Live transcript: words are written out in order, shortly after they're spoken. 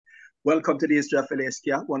Welcome to the History of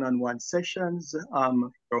Kalacas one-on-one sessions.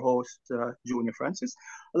 I'm your host, Junor Francis,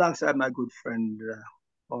 alongside my good friend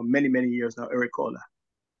for many years now, Eric Kohler.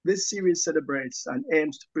 This series celebrates and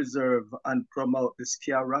aims to preserve and promote the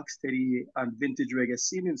ska, rocksteady, and vintage reggae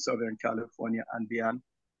scene in Southern California and beyond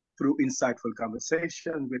through insightful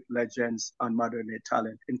conversations with legends and modern-day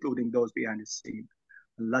talent, including those behind the scene.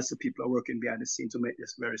 And lots of people are working behind the scene to make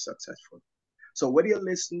this very successful. So whether you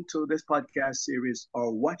listen to this podcast series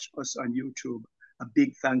or watch us on YouTube, a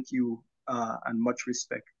big thank you and much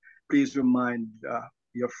respect. Please remind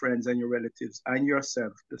your friends and your relatives and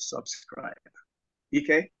yourself to subscribe.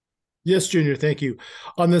 EK? Yes, Junior, thank you.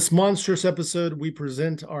 On this monstrous episode, we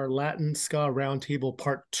present our Latin Ska Roundtable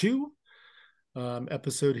Part 2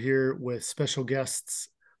 episode here with special guests.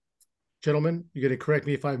 Gentlemen, you're going to correct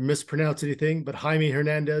me if I mispronounce anything, but Jaime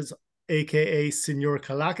Hernandez, a.k.a. Senor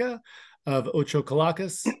Kalaca, of Ocho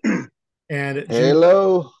Kalacas, and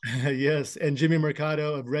hello, yes, and Jimmy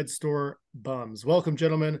Mercado of Red Store Bums. Welcome,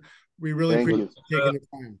 gentlemen. We really appreciate you taking the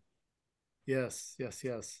time. Yes.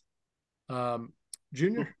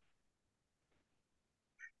 Junior.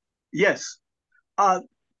 Yes.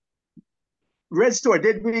 Red Store.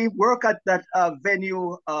 Did we work at that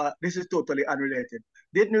venue? This is totally unrelated.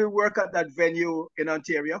 Didn't we work at that venue in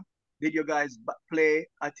Ontario? Did you guys play?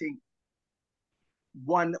 I think.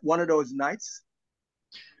 One of those nights?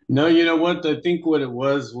 No, you know what? I think what it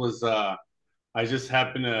was I just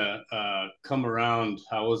happened to come around.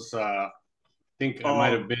 I was I think I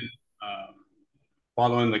might have been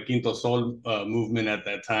following the Quinto Sol movement at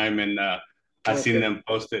that time, and I seen them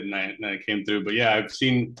post it, and I came through. But yeah, I've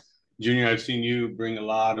seen Junior. I've seen you bring a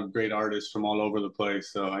lot of great artists from all over the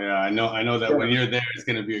place. So yeah, I know that when you're there, it's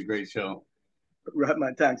going to be a great show. Right,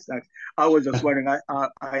 man. Thanks. I was just wondering. I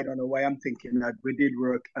don't know why I'm thinking that we did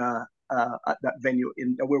work at that venue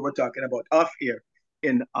we were talking about off here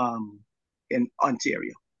in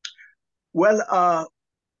Ontario. Well,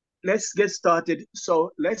 let's get started. So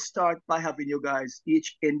let's start by having you guys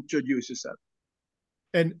each introduce yourself.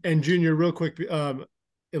 And Junior, real quick,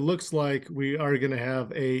 it looks like we are going to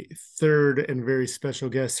have a third and very special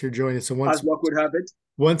guest here joining us. So as luck would have it.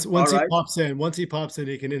 Once he pops in,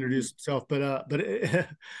 he can introduce himself. But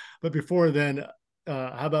before then,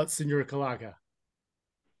 how about Senor Kalaca?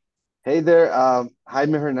 Hey there,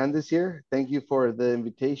 Jaime Hernandez here. Thank you for the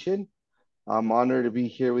invitation. I'm honored to be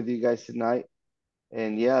here with you guys tonight.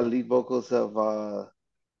 And yeah, lead vocals of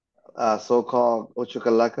so-called Ocho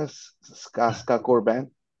Kalacas, ska core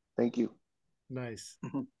band. Thank you. Nice.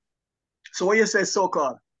 So when you say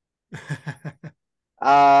so-called?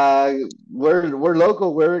 We're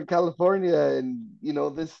local. We're in California, and you know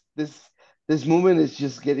this movement is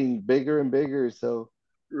just getting bigger and bigger. So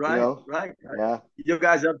right. Yeah. You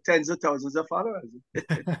guys have tens of thousands of followers.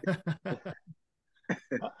 How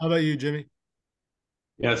about you, Jimmy?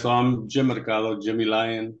 Yeah, so I'm Jimmy Mercado, Jimmy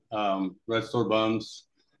Lion, Red Store Bums,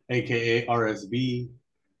 aka RSB,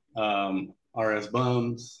 RS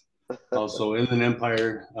Bums, also Inland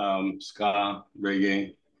Empire, ska,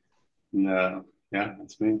 reggae, and yeah,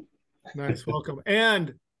 that's me. Nice, welcome.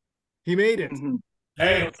 And he made it.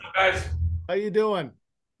 Hey, what's up, guys? How you doing?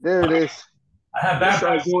 There it is. I have band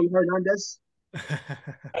practice. Hernandez.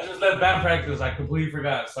 I just left band practice. I completely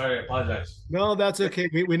forgot. Sorry, I apologize. No, that's okay.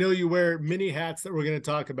 We know you wear many hats that we're going to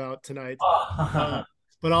talk about tonight.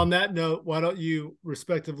 But on that note, why don't you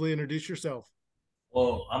respectively introduce yourself?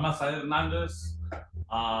 Well, I'm Azael Hernandez.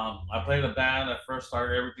 I played in a band. I first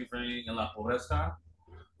started everything for me in La Pobreska.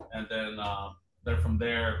 And then from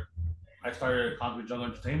there, I started Concrete Jungle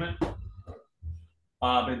Entertainment.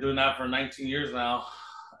 I've been doing that for 19 years now.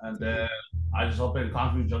 And then I just opened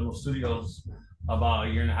Concrete Jungle Studios about a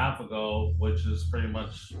year and a half ago, which is pretty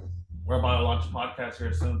much, we're about to launch a podcast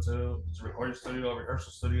here soon too. It's a recording studio,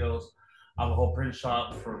 rehearsal studios. I have a whole print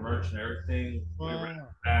shop for merch and everything. Wow. We rent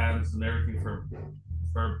bands and everything for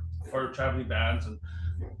traveling bands. And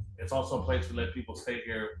it's also a place to let people stay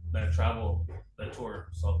here that travel, that tour.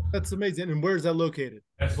 So that's amazing. And where is that located?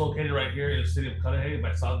 It's located right here in the city of Cudahy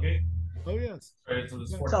by Southgate. Oh yes. Right, so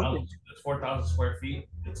it's 4,000 square feet.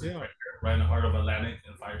 It's right in the heart of Atlantic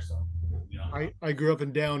and Firestone. You know? I grew up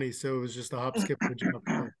in Downey, so it was just a hop, skip, and a jump.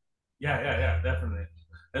 Yeah, definitely.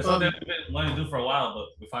 That's something we've been wanting to do for a while, but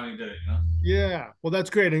we finally did it. You know. Yeah, well,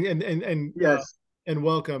 that's great, and yes. And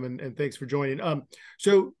welcome, and thanks for joining.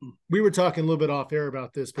 So we were talking a little bit off air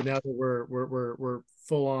about this, but now that we're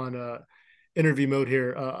full on interview mode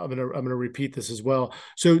here, I'm gonna repeat this as well.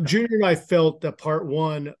 So Junior and I felt that part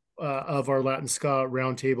one of our Latin Ska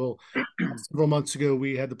Roundtable several months ago,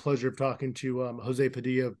 we had the pleasure of talking to Jose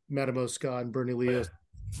Padilla, Madamo Ska, and Bernie Leos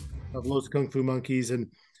of Los Kung Fu Monkeys,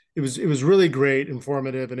 and it was really great,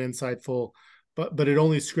 informative, and insightful, but it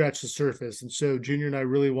only scratched the surface. And so Junior and I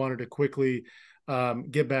really wanted to quickly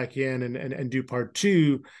get back in and do part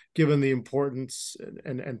two, given the importance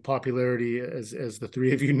and popularity, as the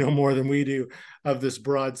three of you know more than we do, of this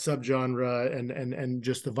broad subgenre and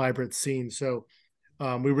just the vibrant scene. So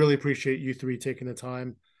we really appreciate you three taking the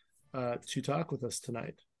time to talk with us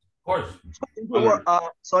tonight. Of course.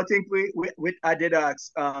 So I think I did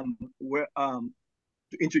ask to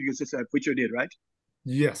introduce yourself, which you did, right?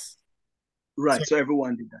 Yes. Right. So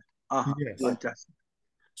everyone did that. Yes. Fantastic.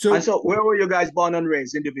 So where were you guys born and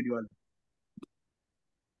raised individually?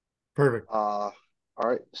 Perfect. All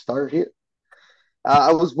right, start here.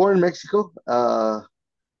 I was born in Mexico,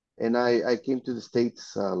 and I came to the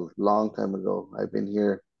States a long time ago. I've been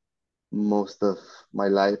here most of my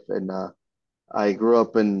life, and I grew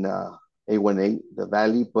up in 818, the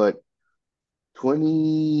Valley, but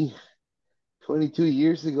 22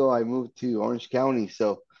 years ago, I moved to Orange County.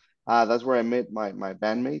 So that's where I met my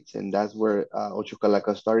bandmates, and that's where Ocho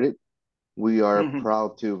Calaca started. We are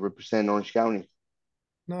proud to represent Orange County.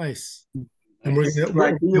 Nice. And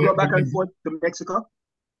right. Do you go back and forth to Mexico?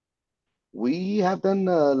 We have done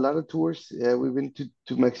a lot of tours. We've been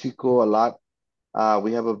to Mexico a lot.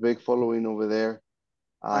 We have a big following over there.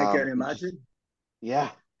 I can imagine.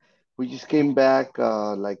 We just came back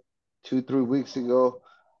like 2-3 weeks ago.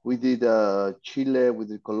 We did Chile, we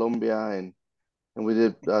did Colombia, and we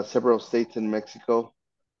did several states in Mexico.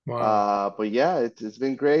 Wow. But yeah, it's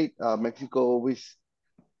been great. Mexico always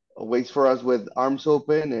waits for us with arms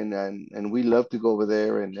open, and we love to go over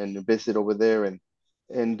there and visit over there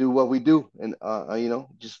and do what we do, and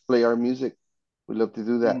just play our music. We love to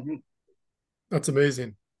do that. That's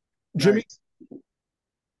amazing. Jimmy?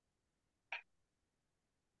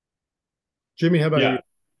 Jimmy, how about you?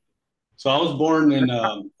 So I was born in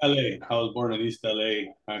LA. I was born in East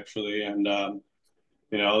LA, actually. And, I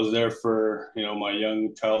was there for, my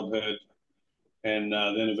young childhood. And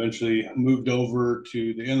then eventually moved over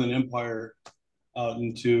to the Inland Empire out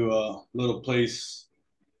into a little place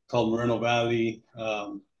called Moreno Valley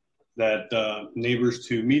that neighbors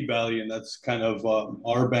to Mead Valley. And that's kind of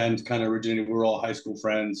our band kind of originated. We're all high school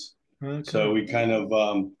friends. Okay. So we kind of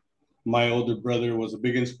my older brother was a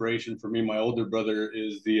big inspiration for me. My older brother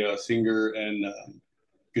is the singer and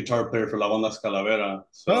guitar player for La Banda Calavera.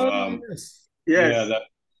 So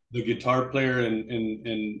the guitar player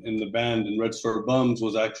in the band in Red Store Bums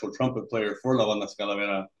was actual trumpet player for La Banda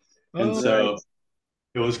Calavera. And so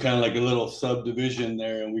it was kind of like a little subdivision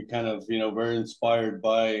there, and we kind of, very inspired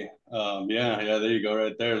by, there you go,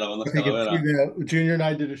 right there, La Banda Calavera. Junior and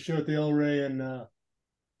I did a show at the El Rey in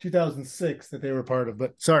 2006 that they were part of,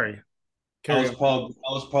 but sorry. I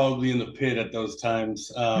was probably in the pit at those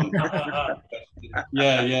times. We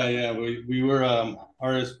were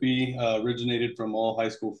RSB, originated from all high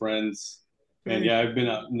school friends, and I've been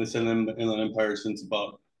out in the Inland Empire since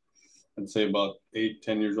I'd say about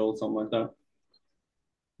 8-10 years old, something like that.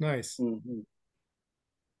 Nice.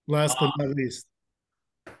 Last but not least.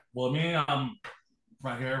 Well, me, I'm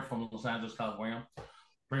right here from Los Angeles, California.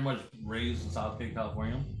 Pretty much raised in South Bay,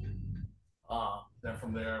 California. Then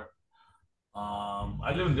from there,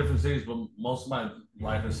 I live in different cities, but most of my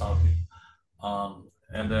life is South Bay.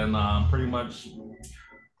 And then pretty much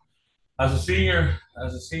as a senior,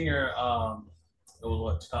 it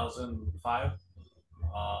was 2005.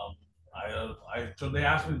 They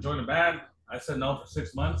asked me to join the band. I said no for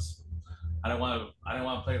 6 months. I didn't want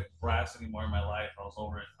to play brass anymore in my life. I was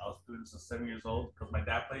over it. I was doing this at 7 years old because my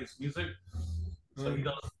dad plays music. So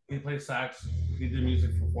he plays sax. He did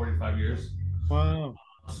music for 45 years. Wow.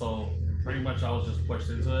 So pretty much I was just pushed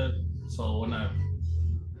into it. So when I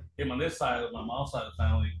came on this side of my mom's side of the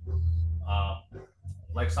family,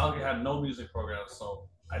 like Southgate had no music programs, so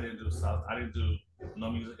I didn't do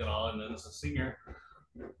no music at all. And then as a senior,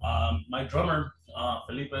 my drummer,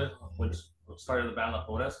 Felipe, which started the band La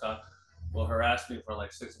Pobreska, will harass me for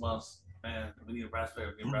like 6 months. Man, we need a brass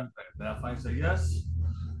player, get a brass player. Then I finally said yes,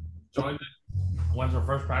 joined it, went to our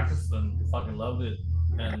first practice, and fucking loved it.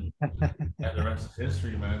 And the rest is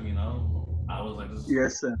history, man. I was like,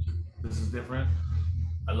 this is different.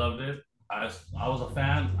 I loved it. I was a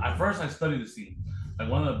fan. At first, I studied the scene. Like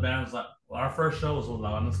one of the bands, like our first show was with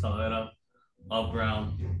La Banda Calavera,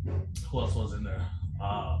 Upground. Who else was in there?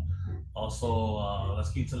 Also,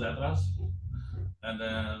 Las Quince Letras, and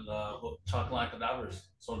then Chocolate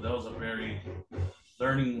Cadavers. So that was a very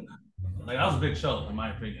learning. Like that was a big show, in my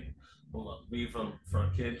opinion. Me for a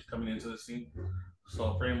kid coming into the scene.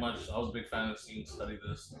 So pretty much, I was a big fan of the scene, studied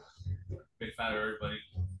this, big fan of everybody.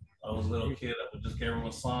 I was a little kid that would just get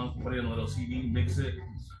everyone's song, put it in a little CD, mix it,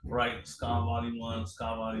 write Ska Volume 1, Ska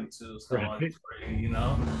Volume 2, Ska Volume 3, you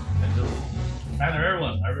know, and just kind of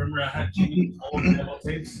everyone. I remember I had Jimmy's old demo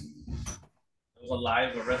tapes. It was a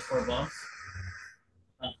live with Restore Bumps.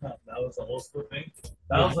 That was the old school thing.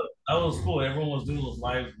 That was cool. Everyone was doing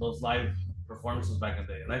those live performances back in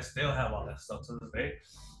the day, and I still have all that stuff to this day.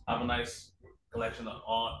 I have a nice collection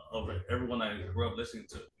of everyone I grew up listening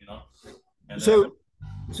to, you know. And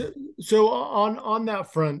so on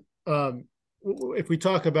that front, if we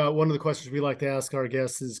talk about one of the questions we like to ask our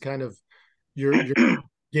guests is kind of your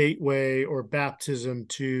gateway or baptism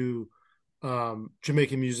to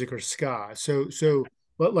Jamaican music or ska. So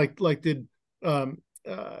like did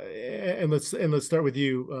and let's start with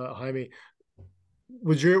you, Jaime.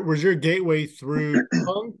 Was your gateway through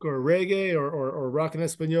punk or reggae or rock en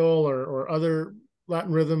español or other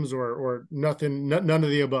Latin rhythms or nothing, none of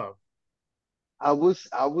the above? I was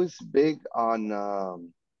big on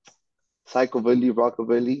psychobilly,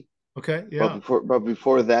 rockabilly. Okay, yeah. But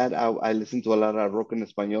before that, I listened to a lot of rock en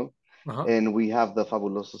español, and we have the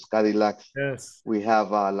Fabulosos Cadillacs. Yes. We have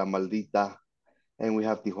La Maldita, and we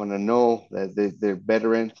have Tijuana No. They're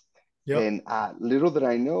veterans. Yep. And little did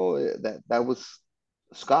I know that was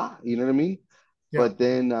ska. You know what I mean? Yep. But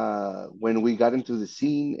then when we got into the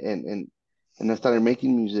scene and I started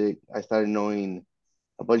making music, I started knowing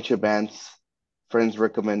a bunch of bands. Friends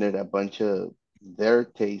recommended a bunch of their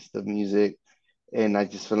taste of music, and I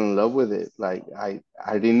just fell in love with it. Like I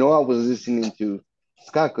didn't know I was listening to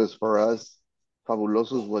ska, because for us,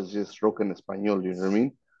 Fabulosos was just rock en español. You know what I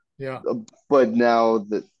mean? Yeah. But now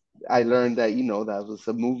that I learned that, you know, that was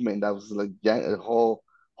a movement, that was like a whole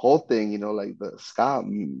thing, you know, like the ska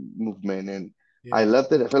movement, and yeah. I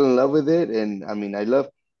loved it. I fell in love with it, and I mean, I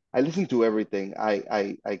listen to everything.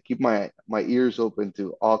 I keep my ears open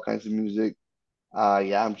to all kinds of music.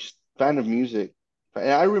 Yeah, I'm just a fan of music.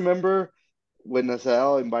 And I remember when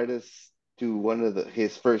Azael invited us to one of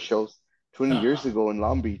his first shows 20 years ago in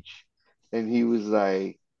Long Beach, and he was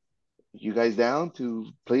like, "You guys down to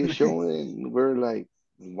play a show?" And we're like,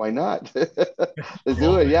 "Why not? Let's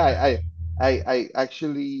do it." Yeah, I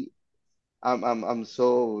actually, I'm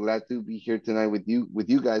so glad to be here tonight with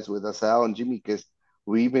you guys, with Azael and Jimmy, because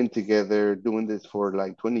we've been together doing this for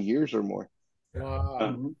like 20 years or more.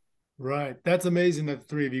 Wow. Right. That's amazing that the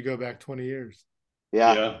three of you go back 20 years.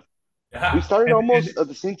 Yeah. We started almost at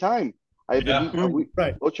the same time. I believe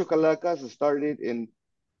right. Ocho Kalacas started in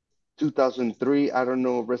 2003. I don't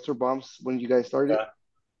know, Restore Bombs, when you guys started? Yeah.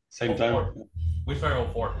 Same time. We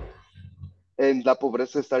started 04. And La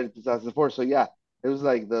Pobreska started in 2004. So yeah, it was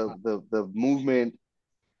like the movement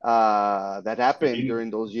that happened during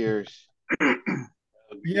those years.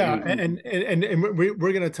 Yeah, and we're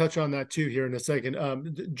going to touch on that too here in a second.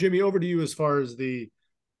 Jimmy, over to you as far as the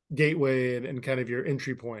gateway and kind of your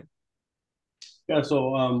entry point. Yeah,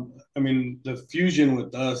 so I mean, the fusion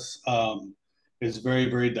with us is very,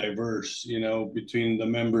 very diverse, you know, between the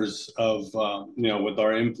members of, you know, with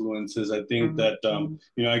our influences. I think that,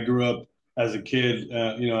 you know, I grew up as a kid,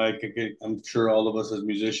 you know, I'm sure all of us as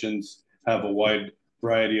musicians have a wide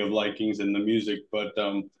variety of likings in the music, but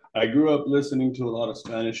I grew up listening to a lot of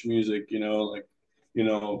Spanish music, you know, like, you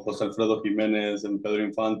know, Jose Alfredo Jimenez and Pedro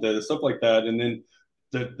Infante, stuff like that. And then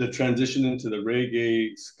the transition into the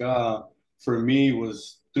reggae, ska, for me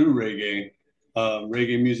was through reggae.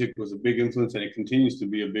 Reggae music was a big influence, and it continues to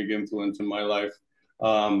be a big influence in my life.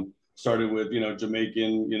 Started with, you know,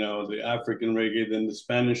 Jamaican, you know, the African reggae, then the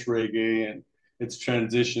Spanish reggae, and it's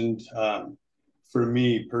transitioned. For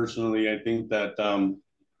me personally, I think that,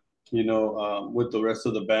 you know, with the rest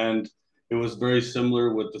of the band, it was very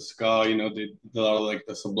similar with the ska, you know, like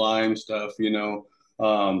the Sublime stuff, you know,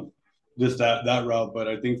 just that route. But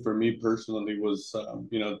I think for me personally was,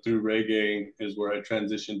 you know, through reggae is where I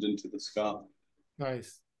transitioned into the ska.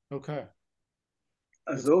 Nice. Okay.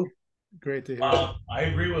 So great to hear. I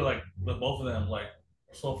agree with both of them. Like,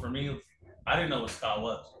 so for me, I didn't know what ska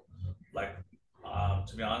was. Like,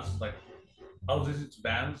 to be honest, like I was listening to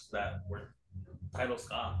bands that were title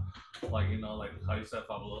ska, like, you know, like how you said,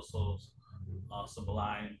 Fabulosos,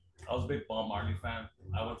 Sublime. I was a big Bob Marley fan.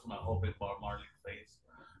 I went through my whole big Bob Marley phase,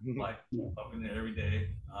 like up in there every day.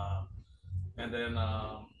 And then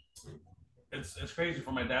it's crazy.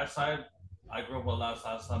 From my dad's side, I grew up with a lot of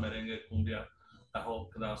salsa, merengue, cumbia, that whole,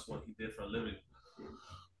 because that's what he did for a living.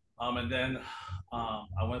 And then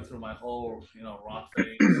I went through my whole, you know, rock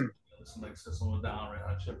phase, listening like System of a Down, Red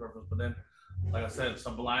Hot Chili Peppers. But then, like I said,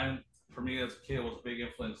 Sublime for me as a kid was a big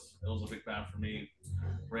influence. It was a big band for me.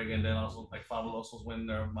 Reggae, and then also like Fabulosos,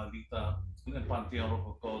 Winter, Maldita, and then Panteon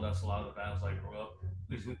Rococo. That's a lot of the bands I grew up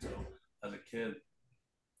listening to as a kid.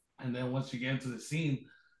 And then once you get into the scene,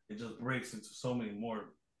 it just breaks into so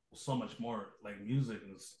much more like music,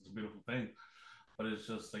 and it's a beautiful thing. But it's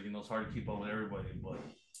just like, it's hard to keep up with everybody. But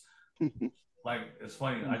like, it's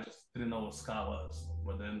funny, I just didn't know what ska was,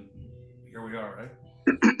 but then here we are, right?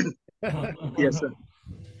 Yes, sir.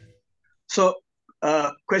 So,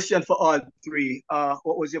 question for all three: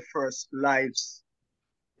 what was your first live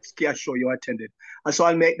ski show you attended? And so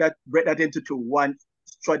I'll break that into two. One,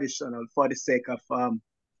 traditional for the sake of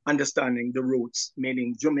understanding the roots,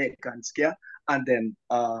 meaning Jamaican ski, and then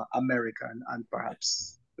American and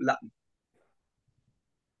perhaps Latin.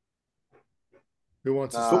 Who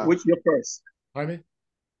wants to So which your first? Jaime?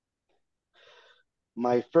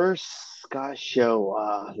 My first ska show,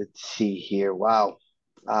 let's see here. Wow.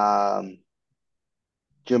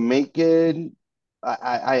 Jamaican.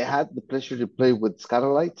 I had the pleasure to play with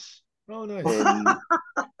Skylights. Oh, nice.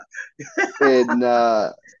 And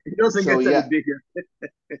It doesn't so get yeah, any bigger.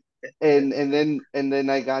 and then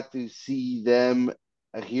I got to see them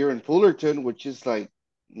here in Fullerton, which is like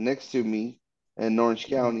next to me in Orange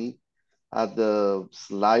County, at the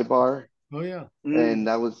Sly Bar. Oh, yeah. And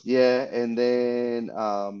that was, yeah. And then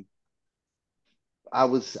I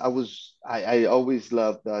always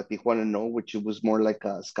loved Tijuana No, which it was more like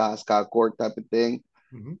a ska core type of thing,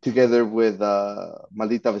 together with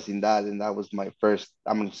Maldita Vecindad, and that was my first,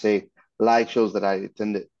 I'm gonna say, live shows that I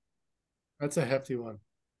attended. That's a hefty one.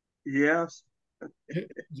 Yes.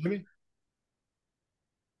 Jimmy?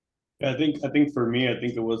 Yeah, I think for me,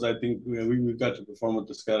 we got to perform with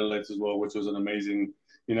the Skylights as well, which was an amazing.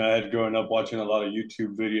 I had grown up watching a lot of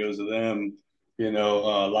YouTube videos of them,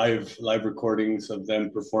 live recordings of them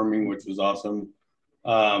performing, which was awesome.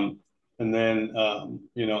 And then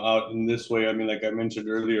out in this way, I mean, like I mentioned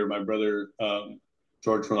earlier, my brother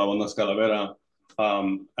George from La Banda Calavera,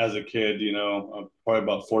 as a kid, probably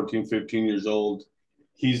about 14, 15 years old,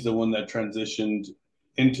 he's the one that transitioned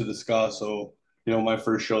into the ska. So my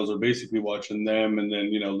first shows were basically watching them, and then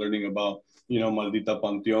learning about Maldita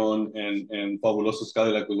Panteon and Fabuloso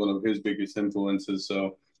Cadillac was one of his biggest influences.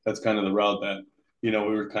 So that's kind of the route that we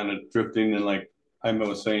were kind of drifting. And like Jaime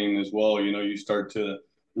was saying as well, you start to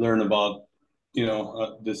learn about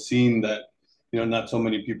the scene that not so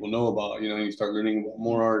many people know about. You start learning about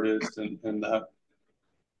more artists and that.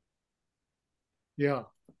 Yeah,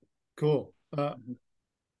 cool.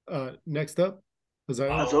 Next up,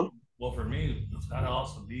 Azael? Well, for me, it's gotta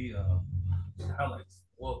also be highlights.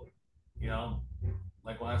 Well,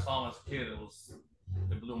 like when I saw them as a kid,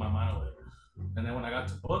 it blew my mind away. And then when I got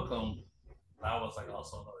to book them, that was like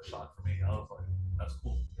also another shock for me. I was like, that's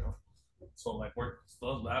cool. So like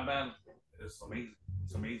that band is amazing.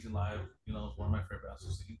 It's amazing live. It's one of my favorite bands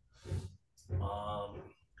to see.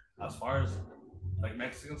 As far as like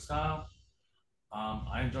Mexican style,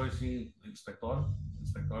 I enjoy seeing Inspector.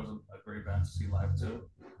 Inspector is a great band to see live too.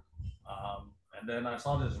 And then I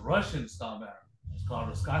saw this Russian style band. It's called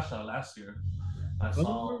Raskasha last year. I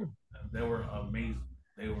saw they were amazing.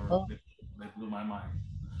 They blew my mind.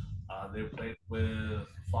 They played with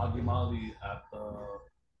Foggy Molly at the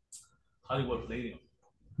Hollywood Palladium.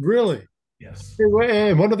 Really? Yes.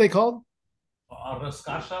 And what are they called?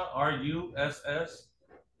 Raskasha, Russkaja.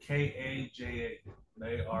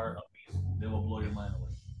 They are amazing. They will blow your mind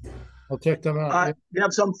away. I'll check them out.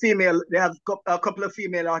 They have a couple of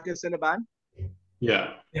female artists in the band.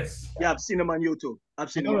 Yeah. Yes. Yeah, I've seen them on YouTube.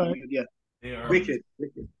 I've seen them on YouTube. Yeah. They are wicked.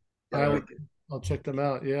 I'll check them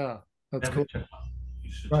out. Yeah, that's cool.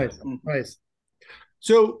 Nice. Nice.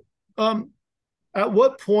 So, at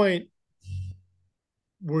what point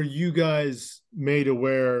were you guys made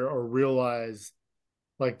aware or realize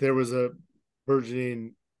like there was a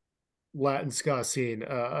burgeoning Latin ska scene?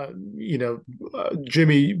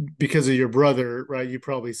 Jimmy, because of your brother, right? You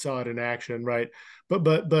probably saw it in action, right?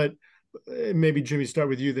 But maybe Jimmy, start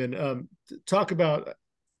with you then. Talk about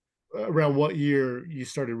around what year you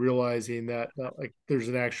started realizing that like there's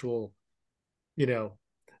an actual,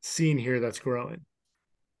 scene here that's growing.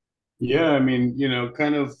 Yeah, I mean,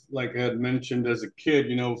 kind of like I had mentioned as a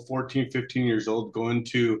kid, 14, 15 years old, going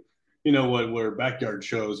to, what were backyard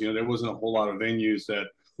shows. There wasn't a whole lot of venues that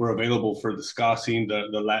were available for the ska scene,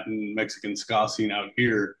 the Latin Mexican ska scene out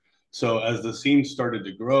here. So as the scene started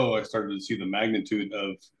to grow, I started to see the magnitude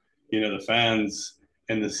of, the fans,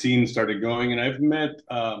 and the scene started going. And I've met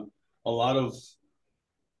a lot of.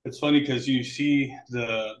 It's funny because you see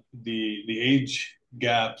the age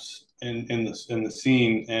gaps in the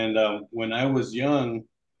scene. And when I was young,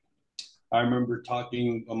 I remember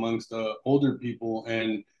talking amongst older people,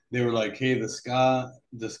 and they were like, "Hey, the ska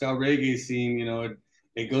reggae scene,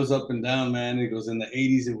 it goes up and down, man. It goes in the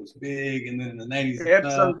 80s, it was big, and then in the 90s,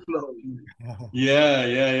 Ebbs and flows.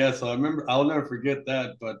 yeah. So I remember, I'll never forget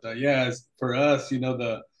that. But yeah, for us,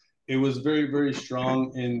 it was very, very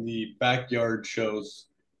strong in the backyard shows.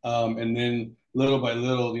 And then little by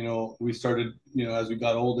little, we started, as we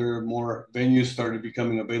got older, more venues started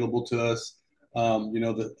becoming available to us.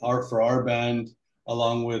 For our band,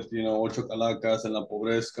 along with, Ocho Kalacas and La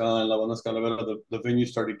Pobreska and La Banda Calavera, the venue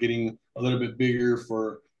started getting a little bit bigger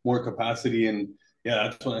for more capacity. And yeah,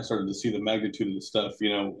 that's when I started to see the magnitude of the stuff,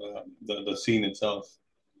 the scene itself.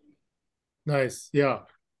 Nice. Yeah.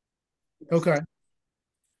 Okay.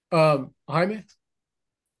 Jaime?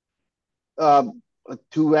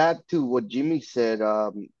 To add to what Jimmy said,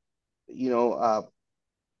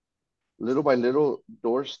 little by little,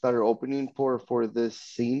 doors started opening for this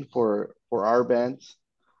scene for our bands.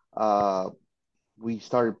 We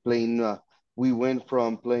started playing. We went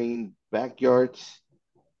from playing backyards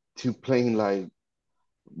to playing like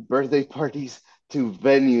birthday parties to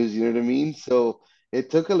venues. You know what I mean? So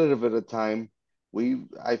it took a little bit of time.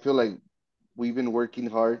 I feel like we've been working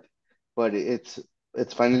hard, but it's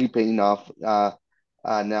finally paying off.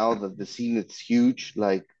 Now that the scene is huge,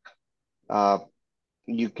 like uh,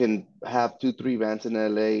 you can have 2, 3 bands in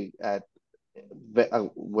LA at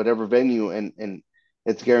whatever venue, and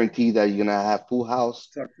it's guaranteed that you're gonna have full house.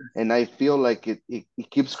 Exactly. And I feel like it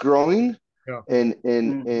keeps growing. Yeah.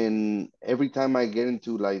 And every time I get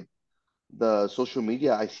into like the social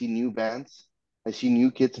media, I see new bands, I see new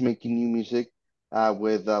kids making new music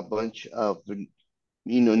with a bunch of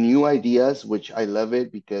new ideas, which I love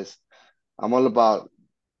it because I'm all about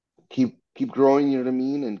keep growing, you know what I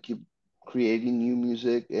mean, and keep creating new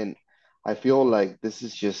music. And I feel like this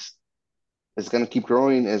is just it's gonna keep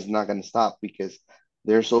growing. It's not gonna stop because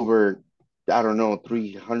there's over, I don't know,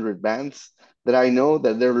 300 bands that I know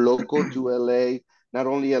that they're local to LA, not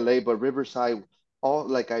only LA but Riverside, all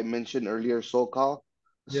like I mentioned earlier, SoCal.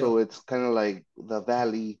 So Yeah. it's kind of like the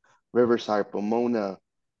Valley, Riverside, Pomona,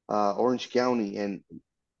 Orange County, and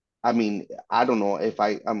I mean, I don't know if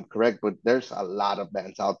I'm correct, but there's a lot of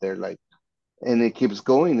bands out there, like, and it keeps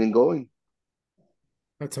going and going.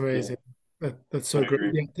 That's amazing. That's so I great.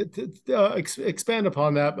 agree. Yeah, expand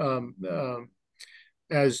upon that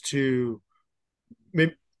as to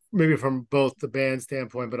maybe from both the band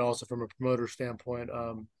standpoint, but also from a promoter standpoint.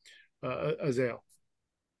 Azael.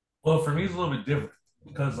 Well, for me, it's a little bit different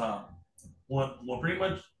because what pretty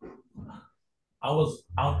much I was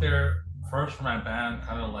out there first for my band,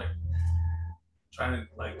 kind of like trying to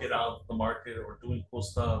like get out the market or doing cool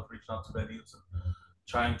stuff, reaching out to venues and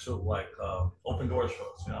trying to like open doors for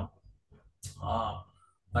us, Um,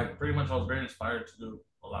 like pretty much I was very inspired to do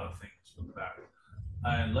a lot of things with the band.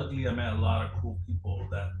 And luckily I met a lot of cool people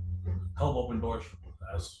that help open doors for me,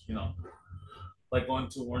 as like going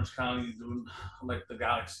to Orange County, doing like the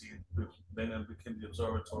Galaxy, then it became the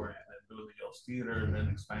Observatory, and then doing the Yost Theater, and then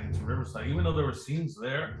expanding to Riverside. Even though there were scenes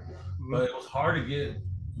there, but it was hard to get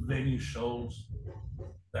venue shows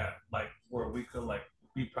that like where we could like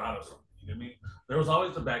be proud of something. You know what I mean? There was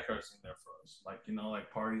always the backyard scene there for us, like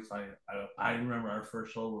like parties. I remember our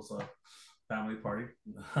first show was a family party,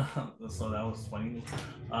 so that was funny.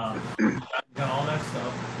 Got all that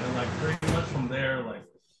stuff, and like pretty much from there, like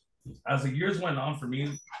as the years went on for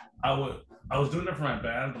me, I was doing it for my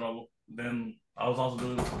band, but then I was also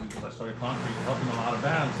doing it because I started Concrete, helping a lot of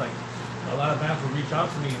bands. Like a lot of bands would reach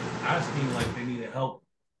out to me asking like they needed help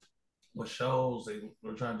with shows. They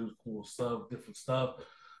were trying to do cool stuff, different stuff.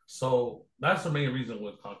 So that's the main reason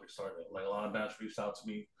when Concrete started. Like a lot of bands reached out to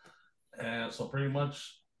me, and so pretty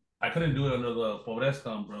much I couldn't do it under the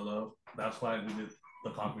Pobreska umbrella. That's why we did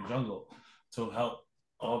the Concrete Jungle to help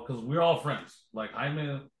all, because we're all friends. Like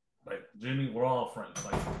Jaime, like Jimmy, we're all friends.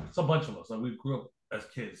 Like it's a bunch of us. Like we grew up as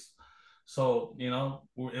kids. So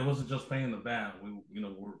it wasn't just playing the band.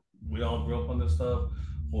 We all grew up on this stuff.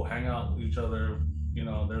 We'll hang out with each other.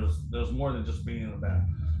 There's more than just being in the band.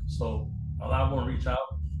 So a lot more reach out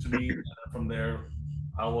to me, and from there,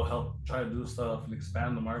 I will help try to do stuff and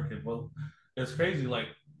expand the market. But it's crazy. Like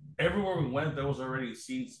everywhere we went, there was already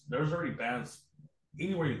seats. There was already bands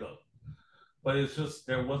anywhere you go. But it's just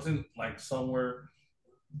there wasn't like somewhere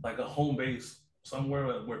like a home base somewhere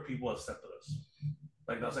where people accepted us.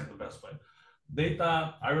 Like that's like the best way. They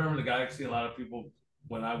thought, I remember the Galaxy, a lot of people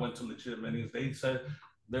when I went to legit venues, they said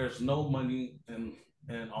there's no money in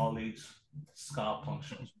all age ska punk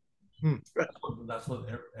shows. That's what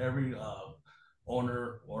every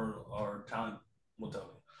owner or talent will tell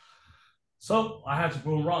me. So I had to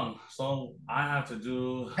prove wrong. So I had to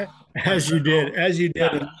do as you did.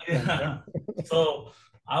 Yeah. So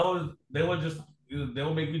they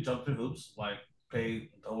would make me jump through hoops. Like pay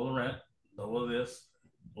double the rent, double this,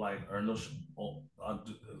 like earn those,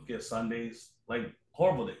 get Sundays, like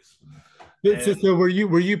horrible days. So were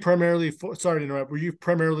you primarily sorry to interrupt? Were you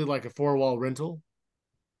primarily like a 4-wall rental?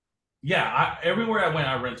 Yeah, everywhere I went,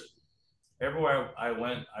 I rented. Everywhere I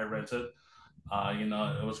went, I rented.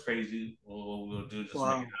 It was crazy. We'll do just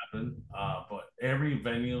make it happen. But every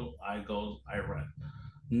venue I go, I rent.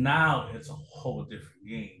 Now it's a whole different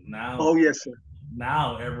game. Now, yes, sir.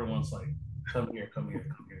 Now everyone's like, come here, come here,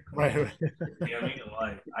 come here, come here. You know what I mean?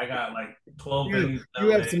 Like I got like 12 venues. You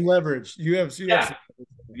have some leverage. You have some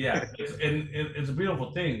yeah. It's a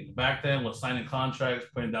beautiful thing. Back then was signing contracts,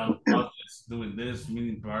 putting down deposits, doing this,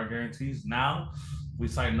 meaning bar guarantees. Now we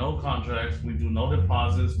sign no contracts, we do no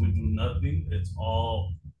deposits, we do nothing. It's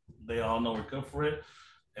all, they all know we're good for it,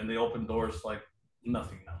 and they open doors like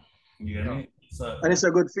nothing now. You get me? And it's a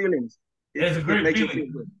good feeling. It's a great feeling.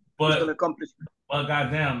 Feel good. But it's an accomplishment. Well,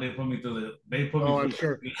 goddamn, they put me through the. I'm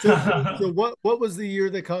sure. So what was the year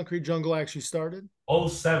that Concrete Jungle actually started?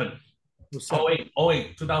 07.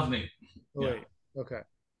 08, 2008. 08. Yeah. Okay.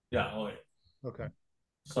 Yeah, 08. Okay.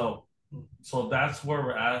 So that's where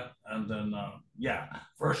we're at, and then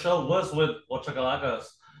first show was with Kalacas.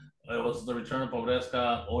 It was the return of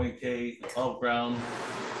Pobreska, OAK, Above Ground,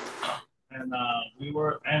 and we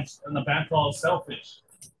were and the band called Selfish,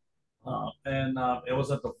 and it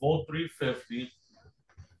was at the Volt 350,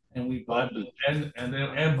 and we bought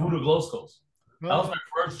and Voodoo Glow Skulls. That was my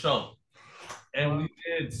first show, and we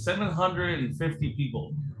did 750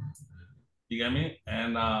 people. You get me?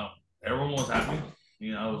 And everyone was happy.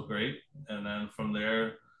 It was great. And then from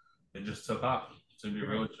there, it just took off. To be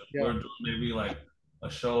real with you, we're doing maybe like a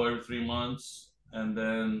show every 3 months, and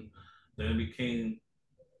then it became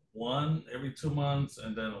one every 2 months,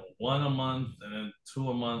 and then one a month, and then 2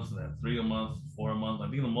 a month, and then 3 a month, 4 a month. I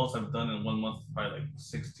think the most I've done in 1 month is probably like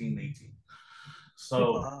 16, 18.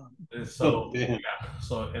 So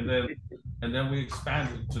and then we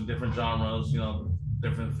expanded to different genres,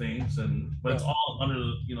 different things, but it's all under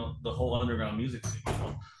the whole underground music scene,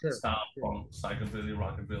 ska, punk, psychobilly,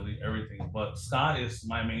 rockabilly, everything. But ska is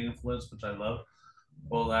my main influence, which I love.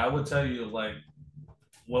 Well, I would tell you, like,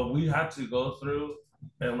 what we had to go through,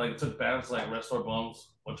 and like it took bands like Restore Bombs,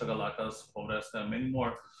 Kalacas, Pobreska, and many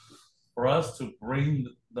more, for us to bring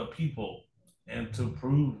the people and to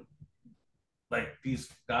prove like these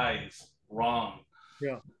guys wrong.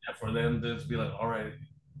 Yeah. And for them to be like, all right,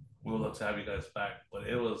 we would love to have you guys back. But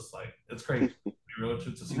it was like, it's crazy.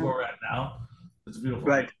 To see where we're at now, it's beautiful.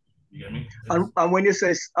 Right. Thing. You get me? And when you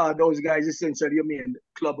say those guys, essentially you mean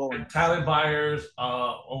club owners, talent buyers,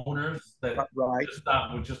 owners that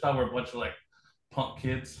just thought we're a bunch of like punk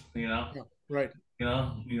kids, Right.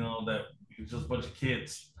 That just a bunch of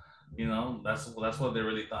kids, that's what they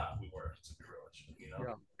really thought we were, to be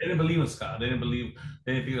real. They didn't believe in ska. They didn't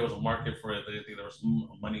think there was a market for it. They didn't think there was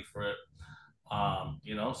money for it.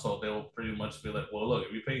 So they will pretty much be like, well, look,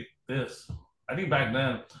 if we pay this, I think back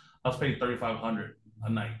then I was paid $3,500 a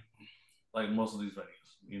night, like most of these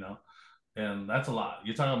venues, and that's a lot.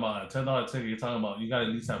 You're talking about a $10 ticket. You're talking about you got to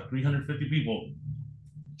at least have 350 people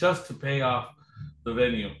just to pay off the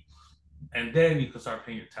venue, and then you can start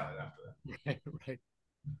paying your talent after that. Right.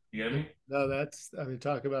 You get me? No,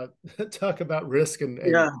 talk about risk and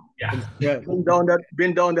been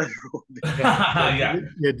down that road.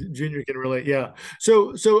 yeah, Junior can relate. Yeah.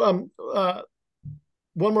 So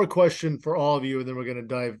one more question for all of you, and then we're going to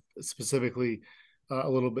dive specifically a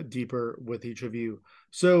little bit deeper with each of you.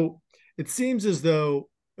 So it seems as though,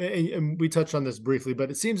 and we touched on this briefly,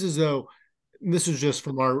 but it seems as though, and this is just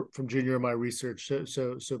from Junior and my research.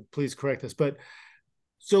 So please correct us, but.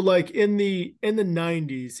 So like in the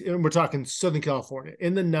 90s, and we're talking Southern California,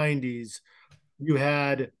 in the 90s, you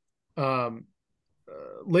had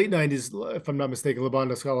late 90s, if I'm not mistaken, La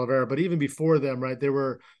Banda Scalavera, but even before them, right, there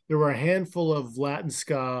were a handful of Latin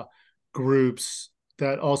ska groups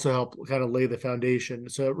that also helped kind of lay the foundation.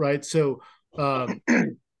 So, right. So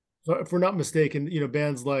if we're not mistaken,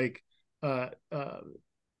 bands like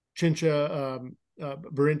Chincha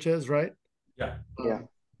Barinches, right? Yeah.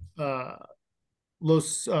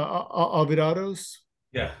 Los Olvidados.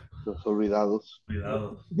 Yeah. Los Olvidados.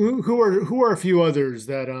 Who are a few others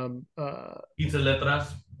that Pizza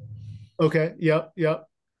Letras. Okay. Yep.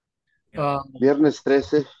 Viernes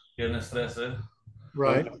 13. Viernes 13.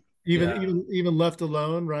 Right. Even Left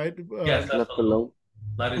Alone, right? Yes, Left Alone.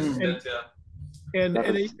 And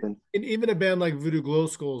even a band like Voodoo Glow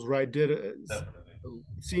Skulls, right,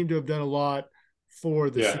 seem to have done a lot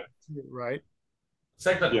for the scene, right?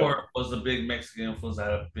 Sector Corp was the big Mexican influence. I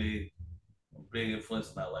had a big influence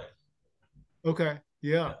in that life. Okay.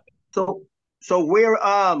 Yeah. So So where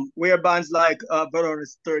bands like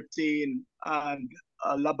Veronis 13 and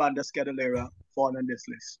La Banda Scadalera fall on this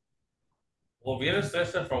list? Well, Vienna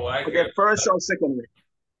Station, from what I Okay, hear. first or second wave?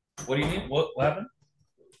 What do you mean? What happened?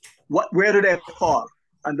 Where do they fall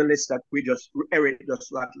on the list that Eric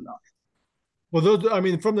just rattled off? Well, those, I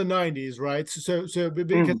mean, from the 90s, right? So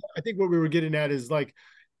because I think what we were getting at is like,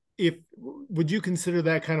 would you consider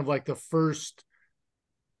that kind of like the first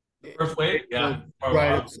wave? Yeah.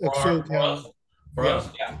 Right. For us,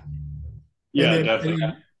 yeah. Yeah, and then,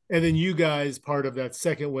 definitely. And then you guys part of that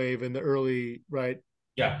second wave in the early, right?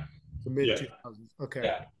 Yeah. The mid 2000s. Okay.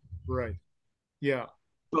 Yeah. Right. Yeah.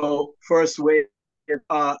 So first wave,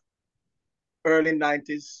 early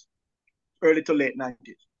 90s, early to late 90s.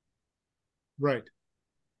 Right.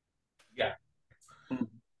 Yeah.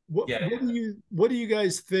 What do you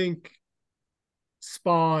guys think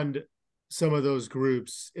spawned some of those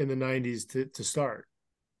groups in the 90s to start?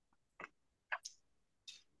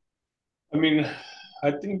 I mean,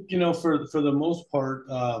 I think, for the most part,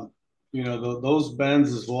 those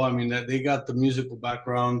bands as well. I mean, that they got the musical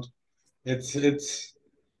background. It's an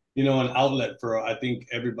outlet for, I think,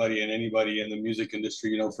 everybody and anybody in the music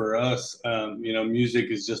industry. For us,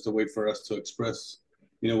 music is just a way for us to express,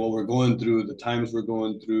 what we're going through, the times we're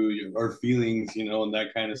going through, our feelings, and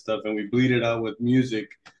that kind of stuff, and we bleed it out with music.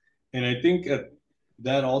 And I think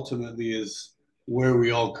that ultimately is where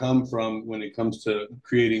we all come from when it comes to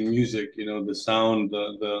creating music. The sound,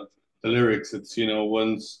 the lyrics. It's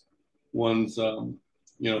one's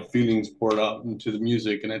feelings poured out into the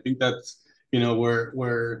music, and I think that's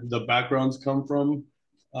where the backgrounds come from.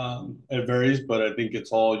 It varies, but I think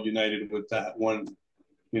it's all united with that one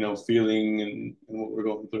feeling and what we're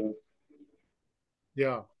going through.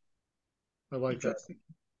 Yeah, I like that.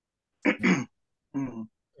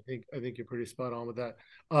 I think you're pretty spot on with that.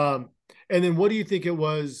 And then what do you think it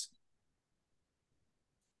was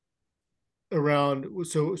around?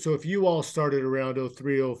 So if you all started around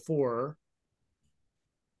 03, 04,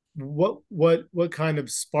 what kind of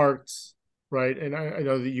sparked, right? And I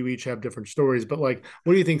know that you each have different stories, but like,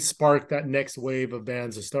 what do you think sparked that next wave of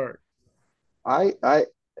bands to start?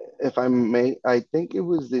 If I may, I think it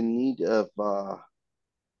was the need of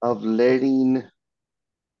letting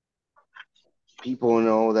people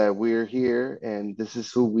know that we're here and this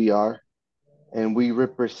is who we are, and we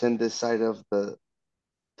represent this side of the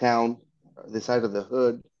town, this side of the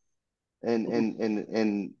hood,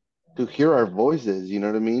 and to hear our voices. You know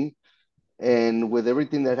what I mean? And with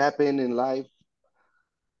everything that happened in life,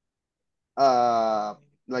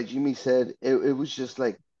 like Jimmy said, it was just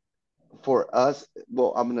like for us.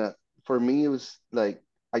 Well, for me, it was like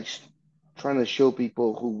I trying to show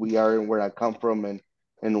people who we are and where I come from and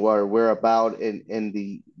what we're about, and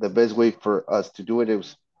the best way for us to do it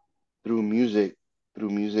is through music,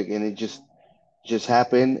 and it just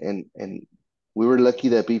happened, and we were lucky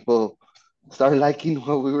that people started liking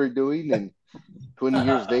what we were doing, and 20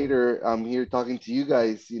 years later, I'm here talking to you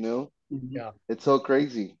guys. Yeah, it's so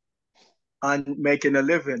crazy. And making a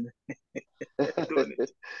living. Doing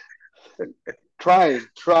it. Try.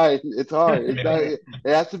 It's hard. It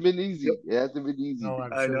hasn't been easy. It hasn't been easy. no,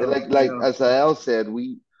 I'm sure. Like Azael said,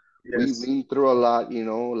 we've Yes. been through a lot.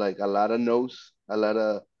 Like a lot of no's, a lot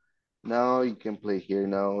of no, you can play here.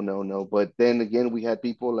 No. But then again, we had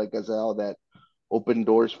people like Azael that opened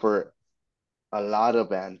doors for a lot of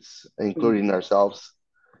bands, including ourselves.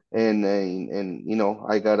 And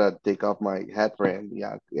I gotta take off my hat for him.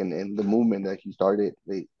 Yeah, and the movement that he started,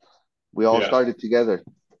 we all started together.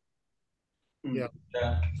 Yeah.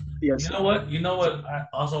 Yes. You know what? I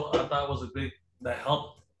thought was a big that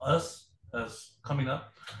helped us as coming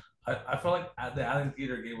up. I feel like at the Allen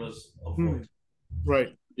Theater gave us a voice.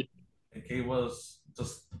 Right. It gave us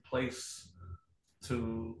just the place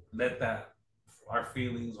to let that our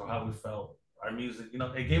feelings or how we felt, our music.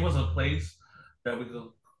 It gave us a place that we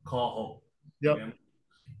could call home. Yep.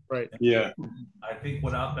 Right. Yeah. I think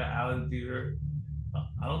without the Allen Theater,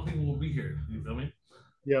 I don't think we'll be here. You feel me?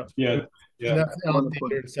 Yeah. Yeah. And that's Allen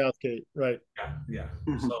Theater in Southgate. Right. Yeah.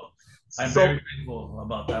 So I'm very grateful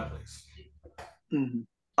about that place.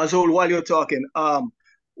 Azul, while you're talking,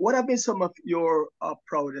 what have been some of your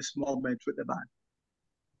proudest moments with the band?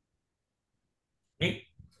 Me?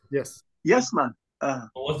 Yes. Yes, man.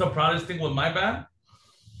 What's the proudest thing with my band?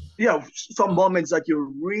 Yeah, some moments that you're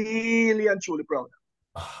really and truly proud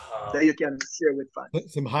of that you can share with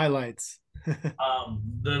fans. Some highlights.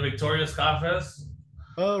 The Victoria Ska Fest.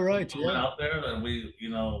 Oh, right. We went out there and we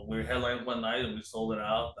headlined one night and we sold it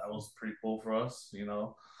out. That was pretty cool for us.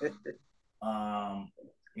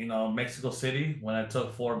 Mexico City, when I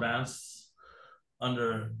took 4 bands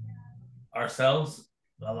under ourselves,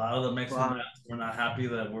 a lot of the Mexican Wow. bands were not happy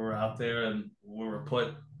that we were out there and we were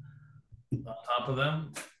put on top of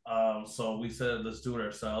them. So we said, let's do it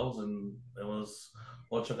ourselves. And it was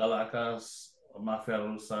Ocho Kalacas, Mafia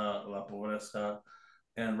Rusa, La Pobreska,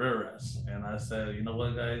 and Rivers. And I said, you know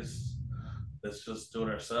what, guys, let's just do it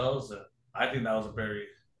ourselves. And I think that was a very,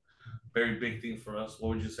 very big thing for us. What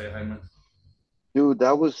would you say, Jaime? Dude,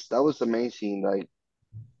 that was amazing. Like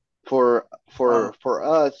for Wow. for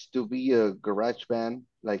us to be a garage band,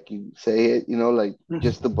 like you say it, like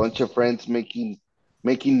just a bunch of friends making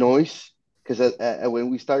noise. Because when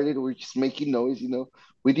we started, we were just making noise.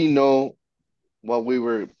 We didn't know what we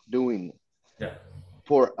were doing. Yeah.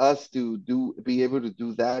 For us to be able to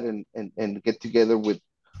do that and get together with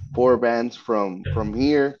four bands from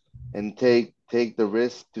here and take the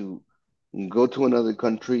risk to go to another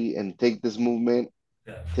country and take this movement,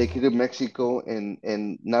 Yeah. take it to Mexico, and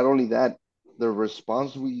not only that, the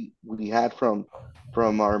response we had from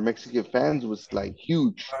our Mexican fans was like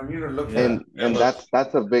huge. Yeah. And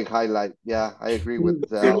that's a big highlight. Yeah, I agree with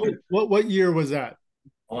And Zal. what year was that?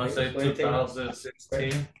 I want to say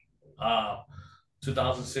 2016.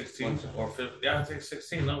 2016 or 15, yeah, I think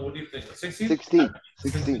 16. No, what do you think? 16? 16.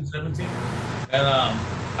 16, 17. And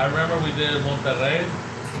I remember we did Monterrey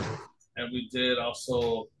and we did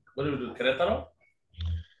also, what did we do? Querétaro?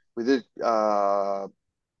 We did Querétaro,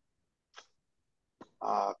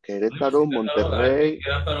 I think Monterrey,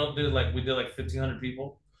 Querétaro did like, we did like 1,500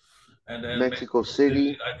 people. And then Mexico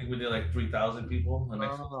City. I think we did like 3,000 people in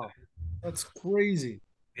Mexico Wow, City. that's crazy.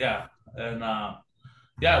 Yeah. And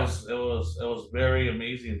yeah, it was very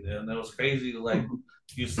amazing. And it was crazy. Like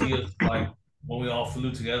you see us like when we all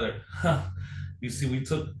flew together. You see, we're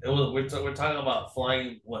talking about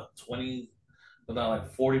flying what 20, about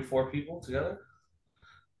like 44 people together.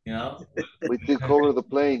 You know, We took over the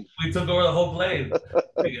plane. we took over the whole plane.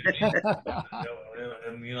 And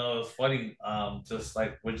it was funny. Just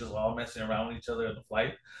like we're just all messing around with each other in the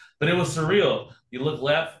flight, but it was surreal. You look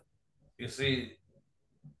left, you see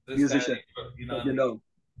this guy. Musician. You know, You know.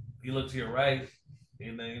 you look to your right,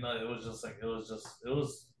 and then it was just like it was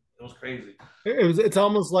crazy. It's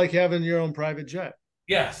almost like having your own private jet.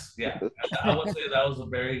 Yes, yeah. I would say that was a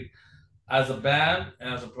very, as a band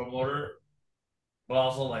and as a promoter, but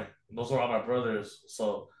also like those were all my brothers,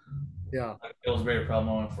 so Yeah, like, it was a very proud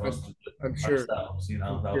moment for us to do I'm it sure. ourselves.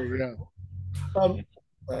 That was Sure, pretty yeah. cool.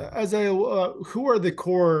 Who are the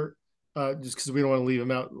core? Just because we don't want to leave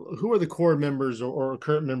them out, who are the core members or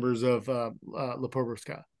current members of La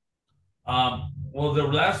Pobreska? Well, the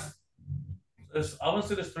last, I want to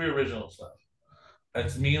say there's three originals left.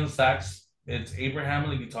 It's me and sax. It's Abraham on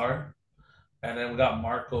the guitar, and then we got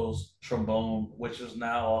Marcos trombone, which is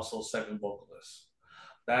now also second vocalist.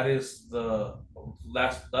 That is the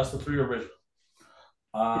last. That's the three original.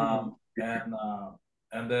 Um,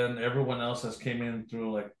 and then everyone else has came in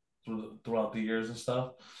throughout the years and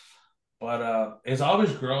stuff. But it's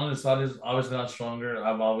always grown. It's always gotten stronger.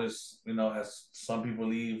 I've always, as some people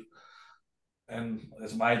leave, and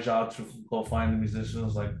it's my job to go find the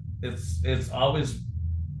musicians. Like it's always,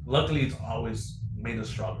 luckily, it's always made us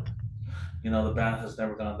stronger. The band has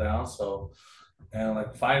never gone down. So, and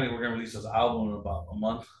like finally, we're gonna release this album in about a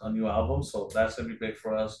month, a new album. So that's gonna be big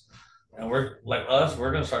for us. And we're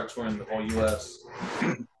gonna start touring the whole U.S.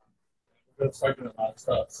 We're gonna start doing a lot of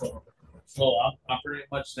stuff. So I'm pretty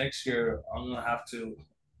much next year. I'm gonna have to.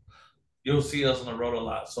 You'll see us on the road a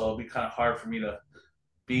lot. So it'll be kind of hard for me to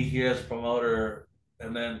be here as a promoter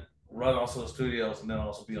and then run also the studios and then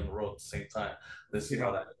also be on the road at the same time. Let's see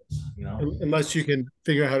how that goes. Unless you can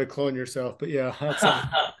figure out how to clone yourself, but yeah, that's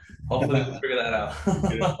Hopefully we'll figure that out.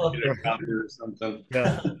 Get a counter or something.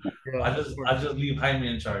 yeah. I just leave Jaime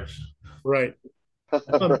in charge. Right. I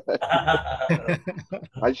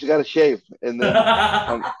just got to shave, and then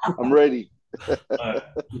I'm ready.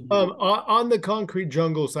 On the Concrete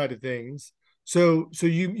Jungle side of things, so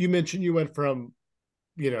you mentioned you went from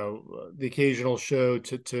the occasional show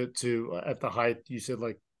to at the height you said,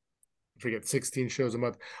 like, I forget, 16 shows a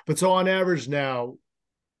month, but so on average now,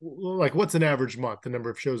 like, what's an average month, the number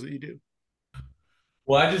of shows that you do?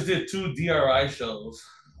 Well, I just did 2 DRI shows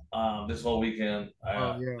this whole weekend.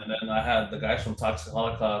 Yeah. And then I had the guys from Toxic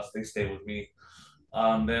Holocaust. They stayed with me.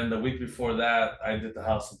 Then the week before that, I did the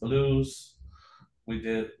House of Blues. We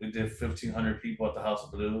did 1,500 people at the House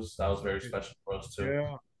of Blues. That was very special for us too.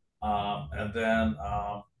 Yeah. And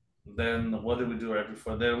then what did we do right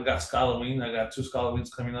before? Then we got Scalloween. I got 2 Scalloweens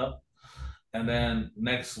coming up. And then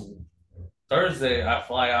next Thursday, I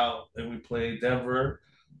fly out and we play Denver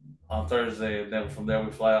on Thursday. And then from there,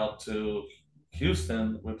 we fly out to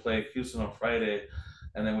Houston. We play Houston on Friday.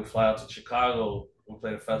 And then we fly out to Chicago. We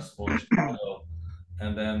play a festival in Chicago.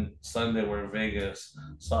 and then Sunday we're in Vegas.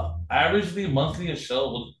 So averagely monthly a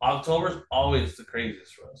show. October's always the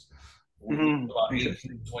craziest for us. We do about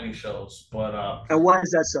 18, 20 shows, but and why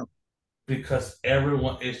is that so? Because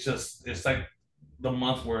everyone, it's like the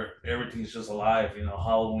month where everything's just alive. You know,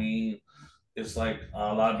 Halloween. It's like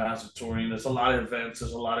a lot of bands are touring. There's a lot of events.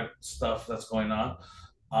 There's a lot of stuff that's going on.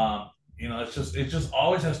 You know, it just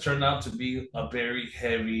always has turned out to be a very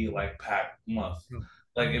heavy, like packed month.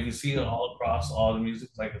 Like if you see it all across all the music,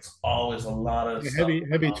 like it's always a lot of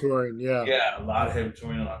heavy touring. Yeah, a lot of heavy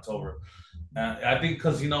touring in October. And I think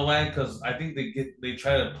because you know why? Because I think they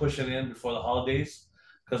try to push it in before the holidays.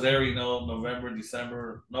 Because they already know November,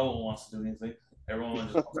 December, no one wants to do anything. Everyone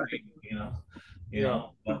just wants to, you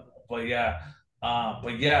know. But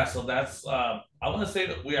yeah. So that's I want to say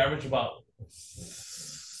that we average about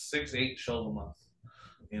 6-8 shows a month.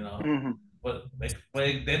 You know, but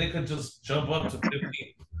then it could just jump up to 15.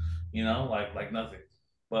 You know, like nothing.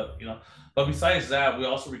 But but besides that, we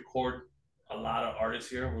also record a lot of artists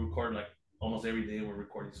here. We record like almost every day. We're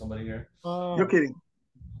recording somebody here. You're kidding.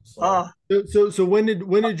 So when did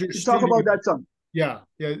your talk about that song? Yeah,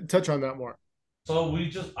 touch on that more. So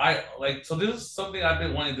so this is something I've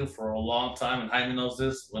been wanting to do for a long time, and Jaime knows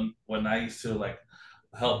this. When I used to like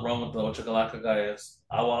help run with the Senor Kalaca guys,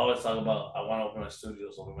 I will always talk about I want to open my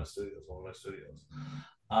studios.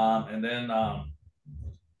 And then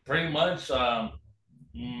pretty much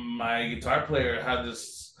my guitar player had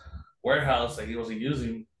this warehouse that he wasn't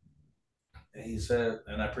using, and he said,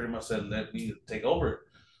 and I pretty much said, let me take over.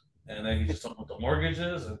 And then he just took with the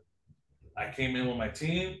mortgages, and I came in with my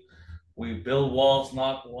team. We built walls,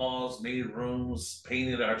 knocked walls, made rooms,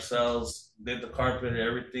 painted ourselves, did the carpet,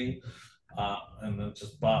 everything, and then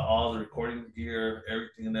just bought all the recording gear,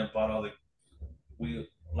 everything, and then bought all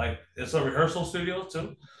it's a rehearsal studio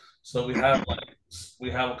too. So we have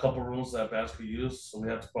a couple rooms that bands could use. So we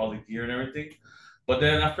have to put all the gear and everything. But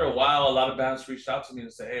then after a while, a lot of bands reached out to me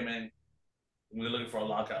and say, "Hey man, we're looking for a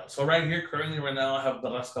lockout." So right now, I have the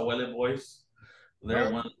Rascahuele boys.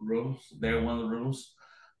 They're one of the rooms.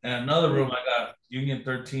 And another room, I got Union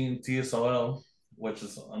 13 TSOL, which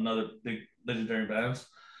is another big legendary band.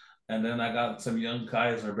 And then I got some young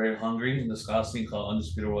guys that are very hungry in the ska scene called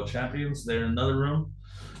Undisputed World Champions. They're in another room.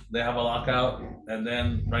 They have a lockout. And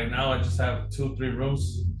then right now, I just have 2 or 3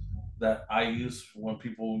 rooms that I use when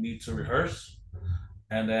people need to rehearse.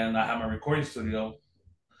 And then I have my recording studio.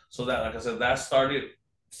 So that, like I said, that started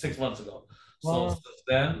 6 months ago. So since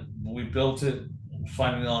then, we built it,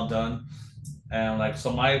 finally all done. And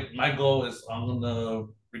so my goal is I'm gonna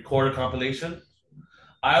record a compilation.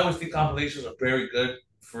 I always think compilations are very good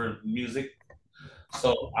for music.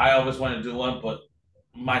 So I always want to do one, but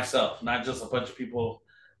myself, not just a bunch of people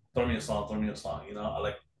throw me a song. You know,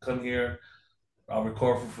 I come here, I'll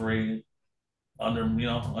record for free under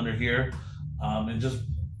here, and just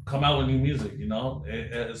come out with new music. You know,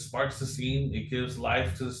 it sparks the scene. It gives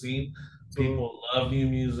life to the scene. People love new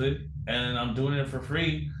music, and I'm doing it for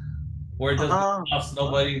free, where it doesn't cost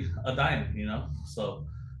nobody a dime. You know, so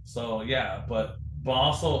yeah, but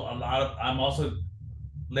also I'm also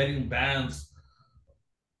letting bands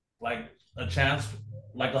a chance,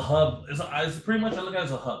 like a hub. It's pretty much I look at it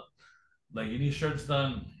as a hub. Like you need shirts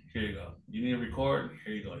done, here you go. You need to record,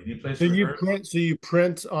 here you go. You need a place to rehearse. So you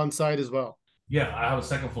print on site as well? Yeah, I have a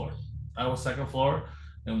second floor.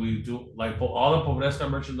 And we do all the Pobreska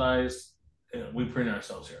merchandise. We print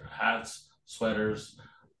ourselves here: hats, sweaters,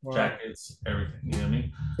 jackets, everything. You know what I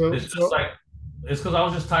mean? It's because I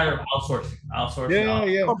was just tired of outsourcing.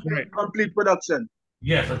 Yeah. Complete production.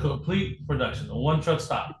 Yes, a complete production, a one truck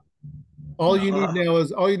stop. All you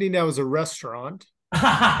need now is a restaurant.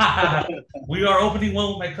 We are opening one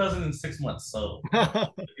with my cousin in 6 months, so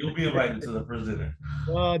you'll be invited to the first dinner.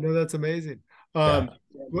 Oh no, that's amazing.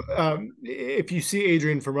 If you see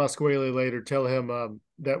Adrian from Rascahuele later, tell him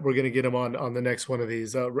that we're going to get him on the next one of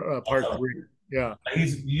these part 3. Yeah,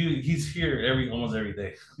 he's here almost every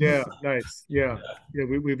day. Yeah, nice. Yeah.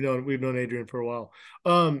 We've known Adrian for a while.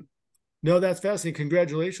 No, that's fascinating.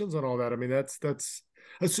 Congratulations on all that. I mean, that's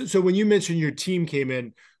so. When you mentioned your team came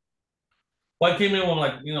in, well, I came in with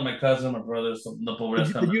my cousin, my brothers, the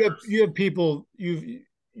Pobreska. You have people.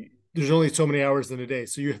 There's only so many hours in a day,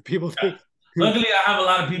 so you have people. Yeah. Luckily, I have a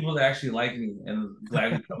lot of people that actually like me and glad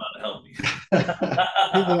to come out and help me.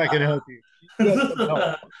 People that can help you.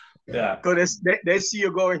 Yeah, because they see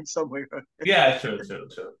you going somewhere. Yeah, true.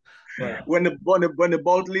 Yeah. When the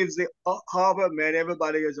boat leaves the harbor, man,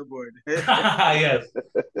 everybody is aboard. Yes,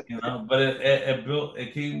 but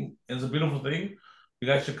it's a beautiful thing. You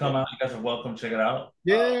guys should come out. You guys are welcome. Check it out.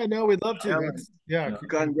 Yeah, no, we'd love to.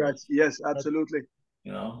 Congrats. Yes, absolutely.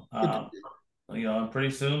 And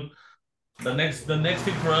pretty soon, the next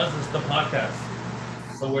thing for us is the podcast.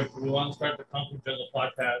 So we want to start the Concrete Jungle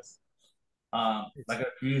podcast. Like a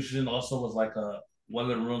fusion also was like one of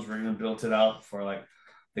the rooms we're gonna build it out for like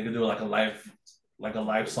they could do like a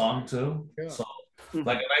live song too. Yeah. So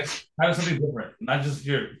like a nice kind of something different, not just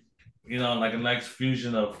like a nice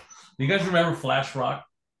fusion of. Do you guys remember Flash Rock?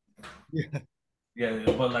 Yeah. Yeah,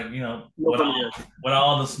 but like with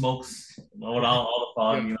all the smokes, with all the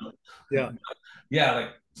fog, Yeah. like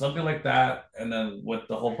something like that, and then with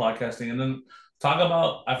the whole podcasting, and then talk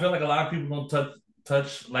about. I feel like a lot of people don't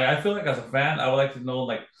touch. Like I feel like as a fan, I would like to know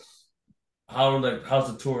like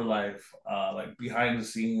how's the tour life, like behind the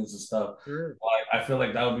scenes and stuff. Sure. Like I feel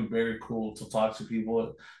like that would be very cool to talk to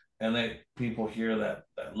people and let people hear that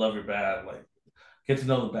love your band, like get to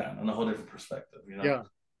know the band on a whole different perspective. Yeah.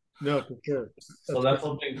 No, for sure. So that's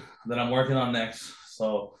something that I'm working on next.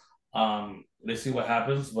 So let's see what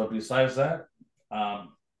happens. But besides that,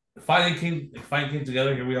 it finally came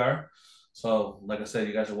together. Here we are. So like I said,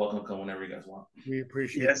 you guys are welcome to come whenever you guys want. We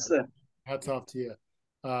appreciate Yes, that. sir. Hats off to you.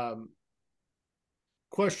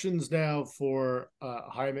 Questions now for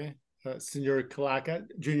Jaime, Senor Kalaca.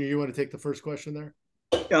 Junior, you want to take the first question there?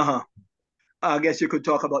 Uh-huh. I guess you could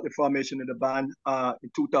talk about the formation of the band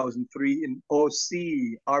in 2003 in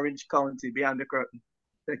OC, Orange County, behind the curtain,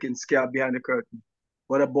 taking scab behind the curtain.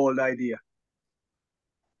 What a bold idea.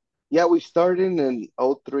 Yeah, we started in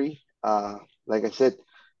 '03. Like I said,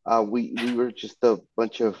 we were just a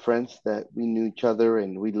bunch of friends that we knew each other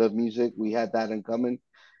and we love music. We had that in common,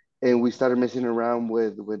 and we started messing around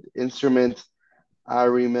with instruments. I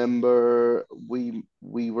remember we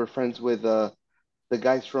were friends with the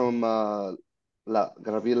guys from La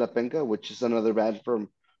Garavilla Penca, which is another band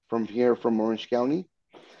from here from Orange County.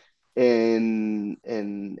 And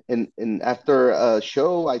after a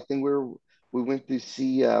show, I think we went to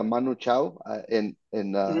see Manu Chao in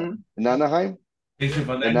Anaheim,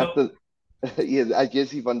 and after yeah, at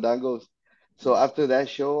Jesse Fandango's. So after that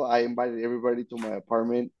show, I invited everybody to my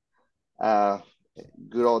apartment. Uh,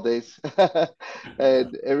 Good old days,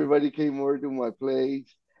 and everybody came over to my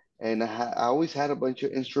place, and I always had a bunch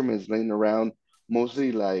of instruments laying around,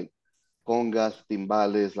 mostly like congas,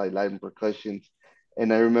 timbales, like light percussions.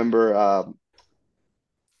 And I remember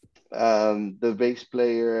the bass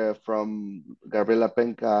player from Gabriela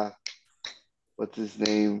Penca, what's his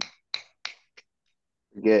name?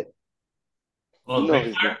 Forget. Oh, You know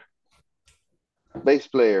his name. Bass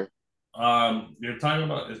player. You're talking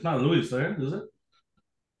about it's not Louis there, is it?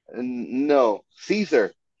 No,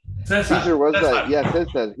 Caesar. Caesar was like, yeah,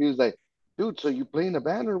 Cesar. He was like, dude, so you play in a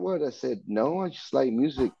band or what? I said, no, I just like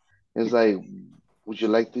music. He was like, would you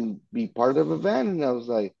like to be part of a band? And I was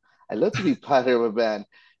like, I'd love to be part of a band.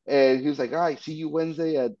 And he was like, all right, see you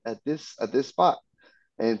Wednesday at this spot.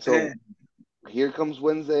 And so here comes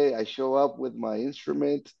Wednesday. I show up with my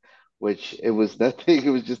instrument, which it was nothing. It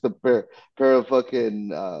was just a pair of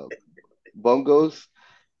fucking bongos,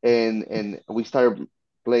 and we started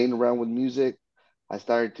playing around with music. I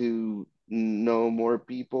started to know more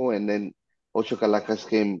people, and then Ocho Kalacas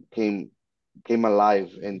came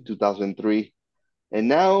alive in 2003. And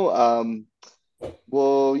now,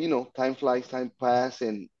 well, time flies, time pass,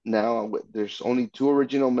 and now there's only two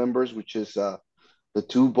original members, which is the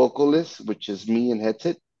two vocalists, which is me and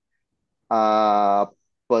Headset. Uh,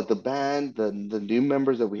 but the band, the new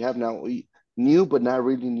members that we have now, we new but not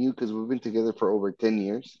really new because we've been together for over 10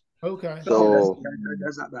 years. Okay. So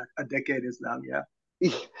that's not bad. A decade is long, yeah.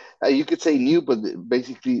 You could say new, but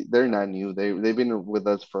basically they're not new. They've been with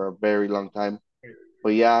us for a very long time.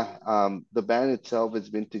 But yeah, the band itself has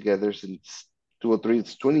been together since 2003.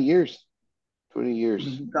 It's 20 years. 20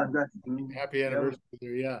 years. Happy anniversary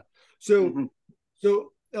there, yeah. So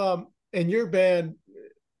and your band,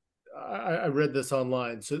 I read this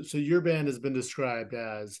online. So your band has been described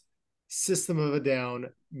as System of a Down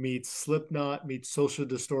meets Slipknot meets Social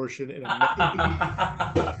Distortion in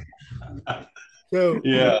a So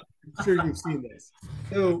yeah, I'm sure you've seen this.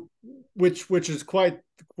 So which is quite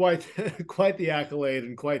the accolade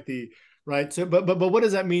and quite the right. So but what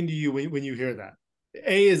does that mean to you when you hear that?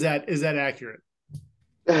 Is that accurate?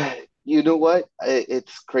 You know what?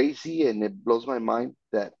 It's crazy and it blows my mind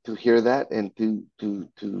that to hear that and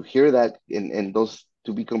to hear that and those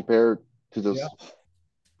to be compared to those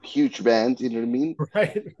huge bands, you know what I mean?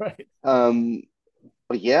 Right.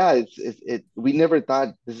 But yeah, we never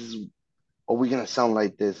thought are we gonna sound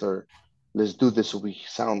like this or let's do this so we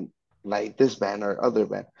sound like this band or other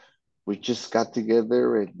band. We just got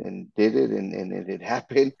together and did it and it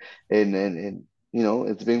happened and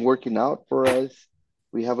it's been working out for us.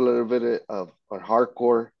 We have a little bit of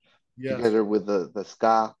hardcore together with the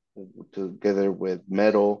ska, together with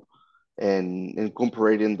metal and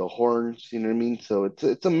incorporating the horns. You know what I mean? So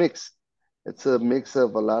it's a mix. It's a mix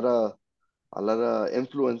of a lot of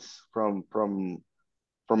influence from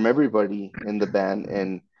everybody in the band,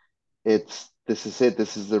 and this is it.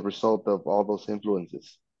 This is the result of all those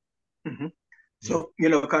influences. Mm-hmm. So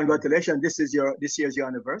congratulations. This year's your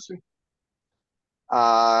anniversary.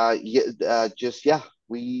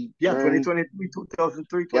 We turned 2023,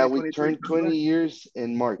 2003, yeah, we turned 20 years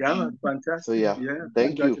in March. Yeah, fantastic. So yeah,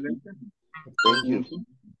 thank you. Thank you. Mm-hmm.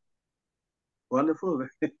 Wonderful.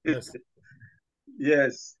 Yes.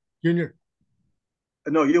 Yes. Junior.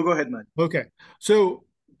 No, you go ahead, man. Okay. So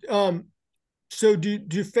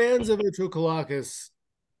do fans of Ocho Kalacas,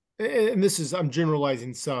 and this is, I'm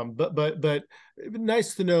generalizing some, but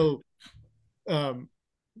nice to know,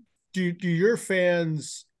 do your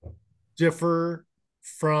fans differ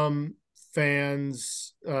from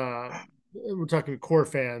fans, we're talking core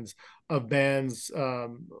fans of bands,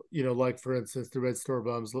 like, for instance, the Red Store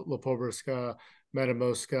Bums, La Pobreska,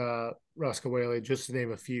 Matamosca, Rascahuele, just to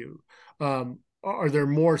name a few. Are there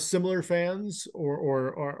more similar fans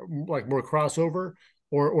or like more crossover,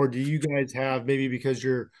 or do you guys have, maybe because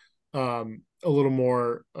you're a little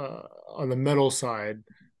more on the metal side,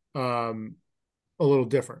 a little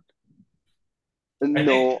different?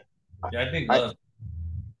 No, I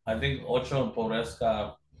think Ocho and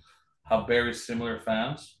Pobreska have very similar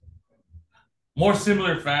fans. More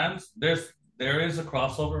similar fans. There is a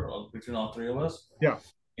crossover between all three of us. Yeah.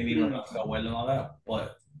 And even Rascahuele and all that.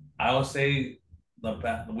 But I would say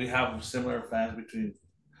we have similar fans between,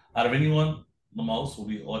 out of anyone, the most will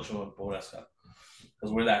be Ocho and Pobreska.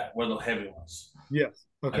 Because we're the heavy ones. Yes.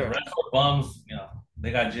 Okay. Like the rest of the bums,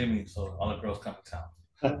 they got Jimmy, so all the girls come to town.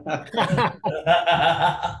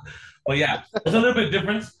 But yeah, it's a little bit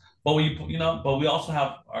different. But but we also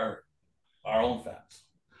have our own fans.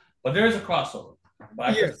 But there is a crossover.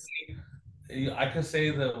 But I can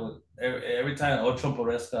say that every time Ocho and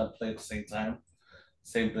Pobreska play at the same time,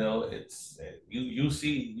 same bill, it's you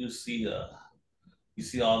see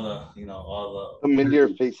all the familiar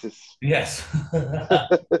faces. Yes.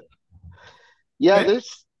 Yeah,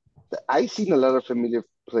 I've seen a lot of familiar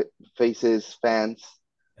faces, fans.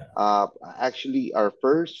 Actually, our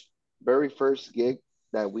very first gig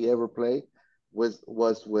that we ever played was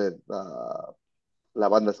with La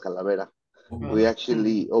Banda Calavera. We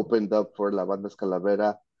actually opened up for La Banda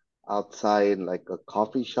Calavera outside like a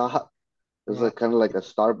coffee shop. It was kind of like a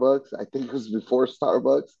Starbucks. I think it was before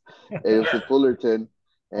Starbucks. It was in Fullerton.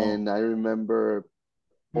 And I remember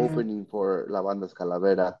opening for La Banda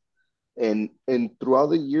Calavera. And throughout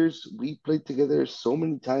the years, we played together so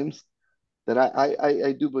many times that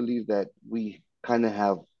I do believe that we kind of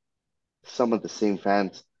have some of the same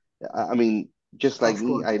fans. I mean, just like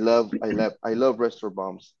me, I love Restaurant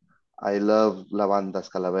Bombs. I love La Banda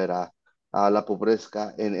Calavera, La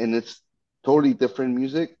Pobreska, and it's totally different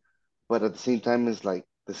music, but at the same time, it's like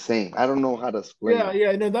the same. I don't know how to explain it.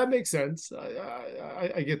 Yeah, no, that makes sense.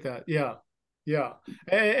 I get that. Yeah.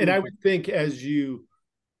 And I would think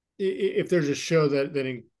if there's a show that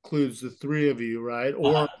includes the three of you, right?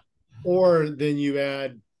 Or then you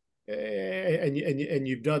add, and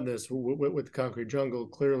you've done this with Concrete Jungle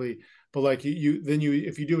clearly, but like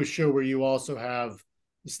if you do a show where you also have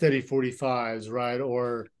Steady 45s, right?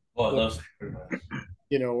 Or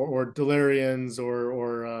Delirians or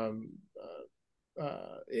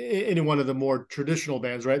any one of the more traditional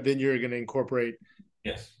bands, right? Then you're going to incorporate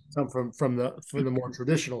some from the more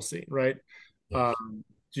traditional scene, right? Yes.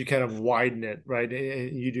 So you kind of widen it, right?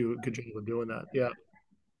 And you do a good job of doing that. Yeah.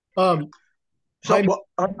 So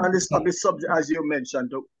on this subject, as you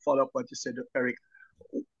mentioned, to follow up what you said, Eric,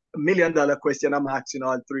 $1 million question I'm asking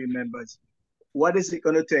all three members. What is it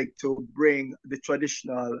going to take to bring the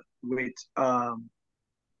traditional with, I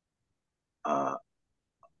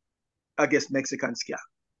guess, Mexican ska?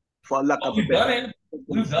 For lack of We've done it.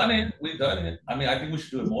 We've done it. I mean, I think we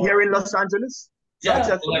should do it more. Here in Los Angeles?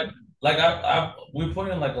 Yeah, we put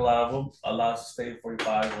in like a lot of them, a lot of State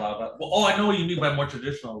 45, a lot of that. Well, I know what you mean by more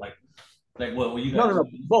traditional, like what you guys. No,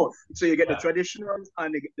 both. So you get the traditional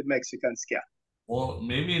and you get the Mexican ska. Well,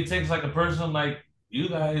 maybe it takes like a person like you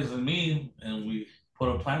guys and me, and we put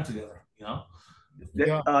a plan together. I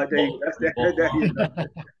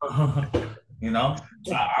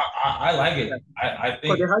like it. I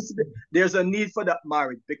think there's a need for that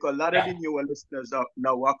marriage because a lot of the newer listeners are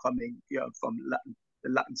coming from the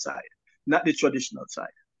Latin side, not the traditional side.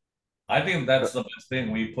 I think that's the best thing.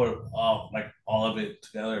 We put all of it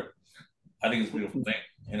together. I think it's a beautiful thing,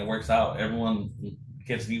 and it works out. Everyone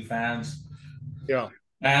gets new fans. Yeah,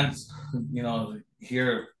 fans,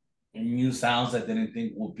 here new sounds that they didn't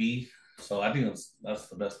think would be. So I think that's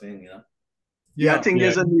the best thing, you know. Yeah, I think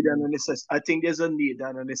there's a need and a necessity. I think there's a need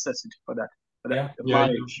and a necessity for that.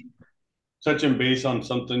 Marriage. Touching base on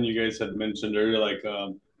something you guys had mentioned earlier, like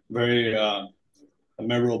very a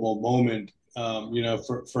memorable moment. You know,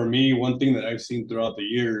 for me, one thing that I've seen throughout the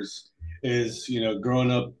years is, you know,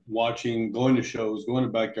 growing up watching, going to shows, going to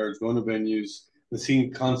backyards, going to venues, the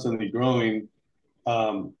scene constantly growing.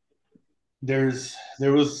 Um, there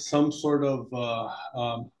was some sort of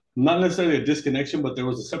not necessarily a disconnection, but there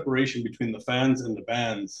was a separation between the fans and the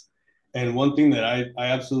bands. And one thing that I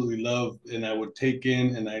absolutely loved and I would take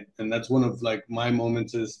in, and that's one of like my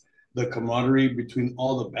moments, is the camaraderie between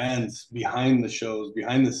all the bands behind the shows,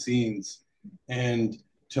 behind the scenes. And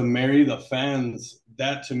to marry the fans,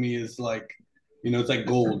 that to me is like, you know, it's like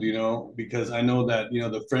gold, you know, because I know that, you know,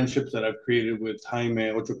 the friendships that I've created with Jaime,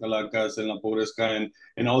 Ocho Kalacas, and La Pobreska,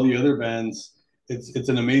 and all the other bands, it's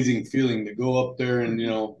an amazing feeling to go up there and, you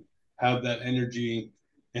know, have that energy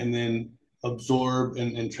and then absorb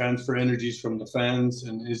and transfer energies from the fans.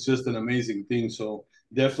 And it's just an amazing thing. So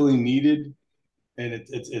definitely needed. And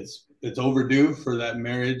it's overdue for that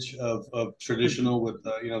marriage of traditional with,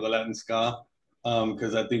 you know, the Latin ska,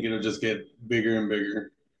 because I think it'll just get bigger and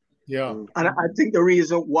bigger. Yeah. And I think the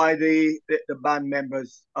reason why the band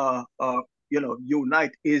members you know,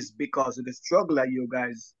 unite is because of the struggle that you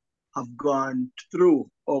guys have gone through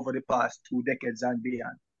over the past 2 decades and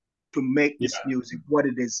beyond to make this music what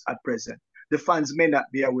it is at present. The fans may not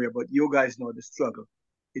be aware, but you guys know the struggle,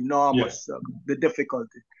 enormous struggle, the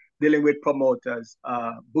difficulty dealing with promoters,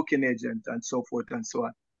 booking agents, and so forth and so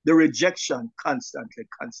on. The rejection constantly.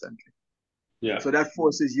 Yeah. So that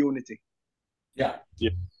forces unity. Yeah.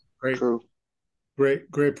 Great. True.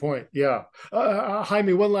 Great point. Yeah.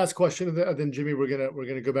 Jaime, one last question, and then Jimmy, we're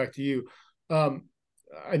gonna go back to you.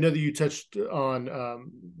 I know that you touched on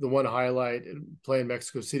the one highlight playing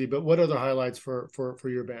Mexico City, but what other highlights for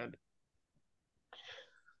your band?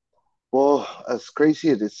 Well, as crazy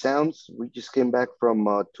as it sounds, we just came back from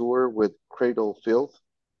a tour with Cradle Filth,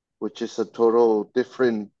 which is a total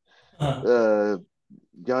different genre.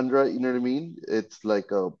 You know what I mean? It's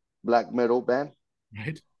like a black metal band,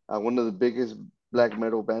 Right. one of the biggest black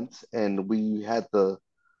metal bands, and we had the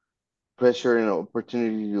pleasure and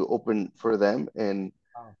opportunity to open for them. And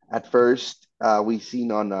at first, we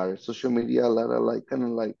seen on our social media a lot of like kind of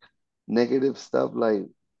like negative stuff, like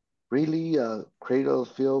really Cradle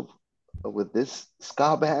Filth with this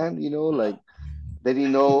ska band, you know, like they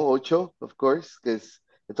didn't know Ocho, of course, because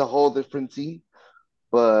it's a whole different scene.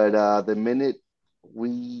 But the minute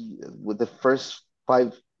with the first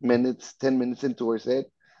 5 minutes, 10 minutes into our set,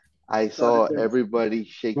 I saw everybody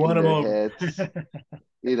shaking their heads.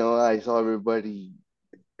 You know, I saw everybody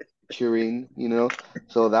cheering, you know,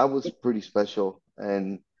 so that was pretty special.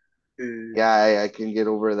 And yeah, I can get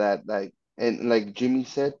over that. Like, and like Jimmy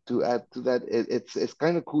said, to add to that, it's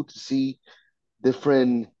kind of cool to see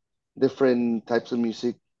different types of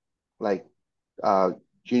music, like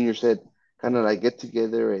Junior said, kind of like get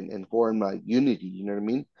together and form like unity. You know what I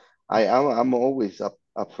mean? I'm always up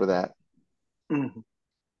for that. Mm-hmm.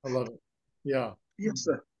 I love it. Yeah. Yes,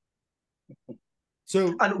 sir.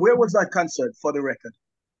 So, and where was that concert, for the record?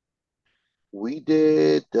 We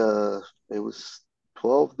did. It was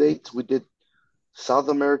 12 dates. We did South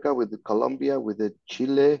America, we did Colombia, we did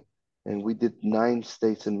Chile, and we did 9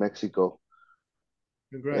 states in Mexico.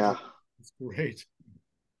 Congratulations. Yeah. That's great.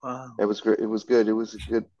 Wow. It was great. It was good. It was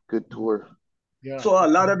a good tour. Yeah. So a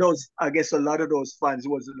lot of those fans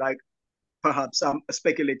was like, perhaps I'm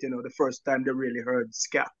speculating, the first time they really heard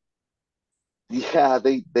ska. Yeah,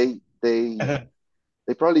 they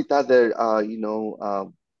probably thought that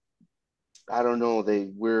I don't know, they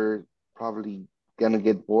were probably gonna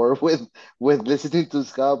get bored with listening to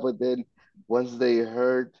ska, but then once they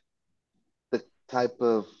heard the type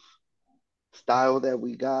of style that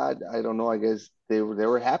we got, I don't know, I guess they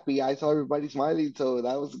were happy. I saw everybody smiling, so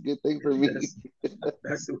that was a good thing for me.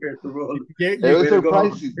 That's the way to roll. It was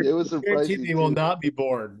surprising. It was surprising. They will not be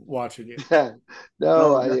bored watching you. Yeah.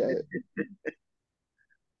 No,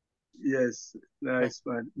 Yes, nice,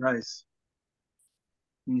 man, nice.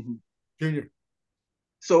 Mm-hmm. Junior.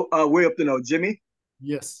 So we're up to now, Jimmy.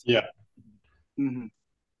 Yes. Yeah. Mm-hmm.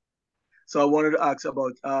 So I wanted to ask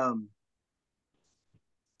about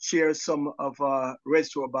share some of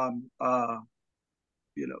retro band,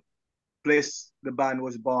 place the band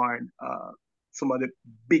was born, some of the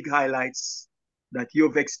big highlights that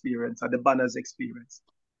you've experienced and the band has experienced.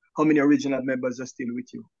 How many original members are still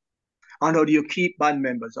with you? And how do you keep band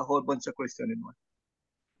members? A whole bunch of questions in one.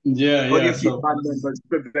 Yeah, how do you keep band members,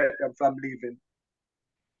 prevent them from leaving?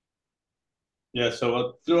 Yeah,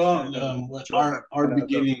 so throughout our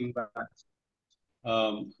beginning, bands.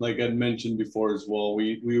 like I'd mentioned before as well,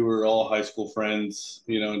 we were all high school friends,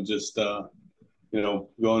 just going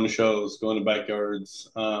to shows, going to backyards.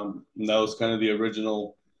 And that was kind of the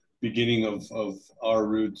original beginning of our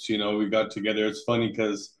roots. We got together. It's funny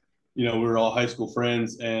because, we were all high school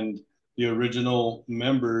friends, and the original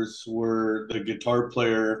members were the guitar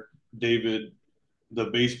player, David, the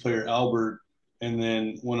bass player, Albert, and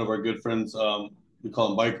then one of our good friends, we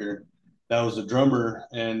call him Biker. That was a drummer,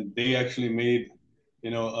 and they actually made,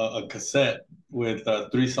 a cassette with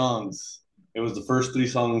 3 songs. It was the first 3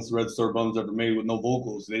 songs Red Store Bums ever made with no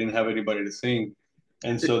vocals. They didn't have anybody to sing,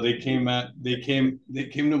 and so they came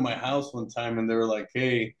to my house one time, and they were like,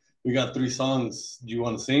 "Hey, we got 3 songs. Do you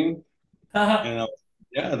want to sing?" And I was,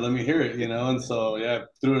 yeah, let me hear it, And so yeah,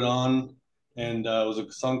 threw it on, and it was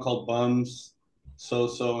a song called Bums,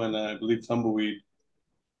 So, and I believe Tumbleweed.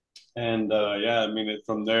 And yeah, I mean,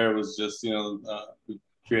 from there it was just we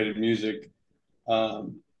created music,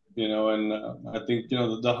 um, and I think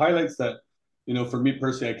the highlights that for me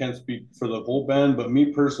personally, I can't speak for the whole band, but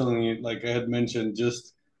me personally, like I had mentioned,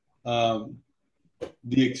 just um,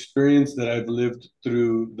 the experience that I've lived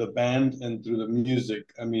through the band and through the music.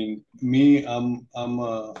 I mean, I'm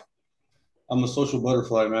a social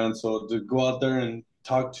butterfly, man. So to go out there and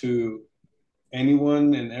talk to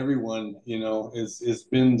anyone and everyone, is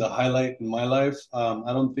been the highlight in my life.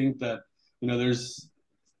 I don't think that there's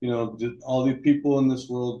all the people in this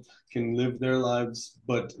world can live their lives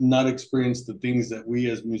but not experience the things that we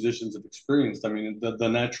as musicians have experienced. I mean, the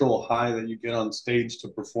natural high that you get on stage to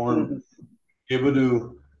perform, able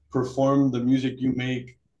to perform the music you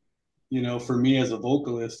make. For me as a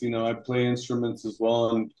vocalist, I play instruments as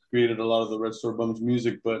well and created a lot of the Red Store Bums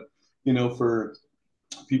music, but for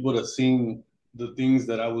people to sing the things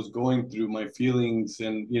that I was going through, my feelings,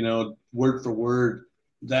 and word for word,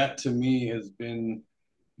 that to me has been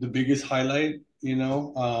the biggest highlight.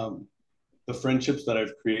 The friendships that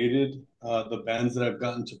I've created, the bands that I've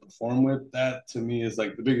gotten to perform with, that to me is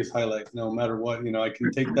like the biggest highlight. No matter what, I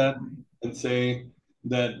can take that and say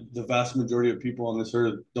that the vast majority of people on this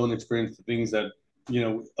earth don't experience the things that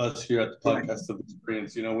us here at the podcast have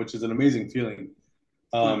experienced. Which is an amazing feeling.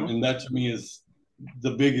 And that to me is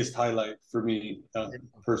the biggest highlight for me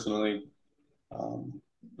personally.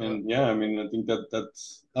 And yeah, I mean, I think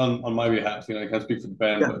that's on my behalf. I can't speak for the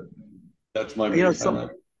band, but that's my biggest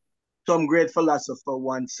highlight. Some great philosopher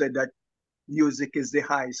once said that music is the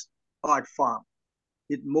highest art form.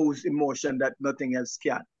 It moves emotion that nothing else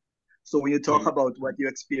can. So when you talk about what you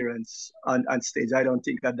experience on stage, I don't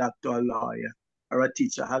think a doctor, a lawyer, or a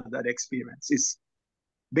teacher has that experience. It's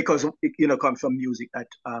because it comes from music that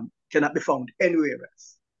cannot be found anywhere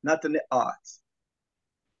else, not in the arts.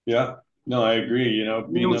 Yeah, no, I agree.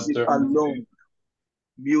 Being Music up there,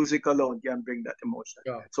 music alone can bring that emotion.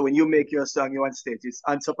 Yeah. So when you make your song, you're on stage, it's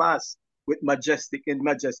unsurpassed with majestic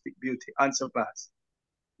beauty, unsurpassed.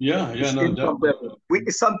 Yeah, It's no, incomparable.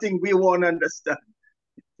 It's something we won't understand.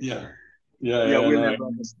 Yeah, We'll no, never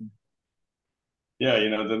understand. yeah,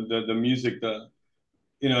 the music,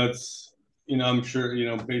 it's, I'm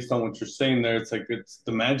sure, based on what you're saying there, it's like it's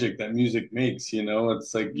the magic that music makes.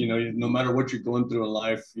 It's like no matter what you're going through in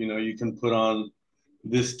life, you can put on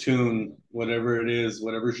this tune, whatever it is,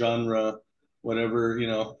 whatever genre, whatever,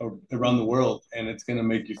 around the world, and it's going to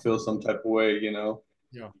make you feel some type of way. Yeah.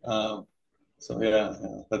 So yeah,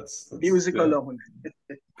 that's Music yeah. alone.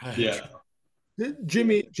 Yeah.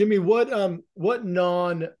 Jimmy, who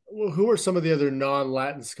are some of the other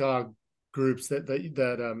non-Latin ska groups that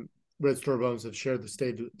Red Store Bums have shared the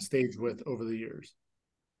stage with over the years?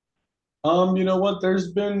 You know what?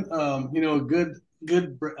 There's been a good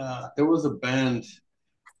there was a band,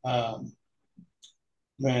 man,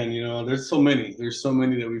 there's so many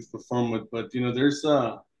that we've performed with, but there's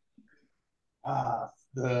the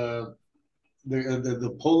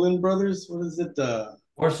the Poland brothers. What is it?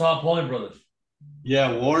 Warsaw Poland Brothers.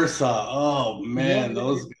 Yeah, Warsaw. Oh man, Yeah.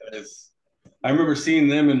 those guys. I remember seeing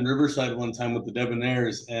them in Riverside one time with the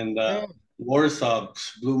Debonaires, and Warsaw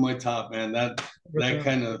blew my top, man. That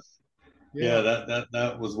kind of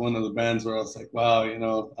that was one of the bands where I was like, wow,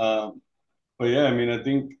 But yeah, I mean, I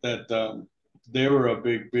think that they were a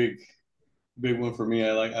big one for me.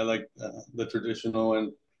 I like the traditional,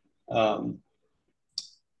 and um,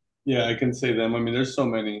 yeah, I can say them. I mean, there's so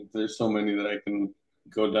many that I can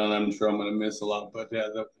go down. I'm sure I'm gonna miss a lot, but yeah,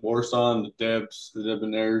 the Warsaw, the Debs, the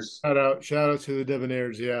Debonaires. Shout out to the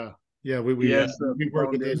Debonaires. Yeah, we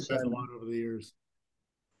worked with those guys a lot over the years.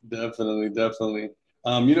 Definitely.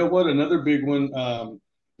 You know what? Another big one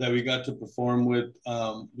that we got to perform with.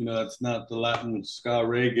 That's not the Latin ska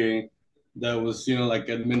reggae. that was, like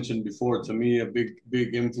I mentioned before, to me, a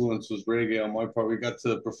big influence was reggae on my part. We got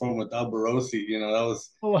to perform with Alberosi, that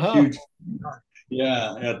was huge.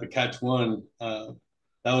 Yeah, at the Catch One.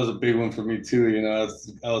 That was a big one for me too.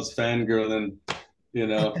 I was fangirling, but yeah,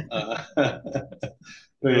 that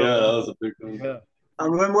was a big one. Yeah.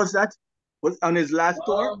 And when was that? Was on his last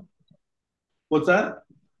tour? What's that?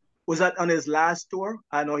 Was that on his last tour?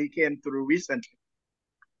 I know he came through recently.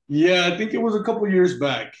 Yeah, I think it was a couple years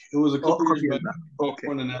back. It was a couple years back. Okay.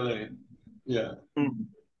 One in LA. Yeah. Mm-hmm.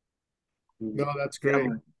 No, that's great.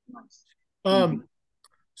 Yeah,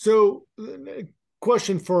 So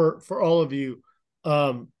question for all of you.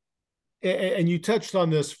 And you touched on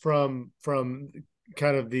this from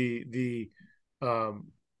kind of the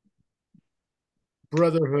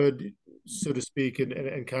brotherhood, so to speak,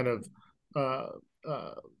 and kind of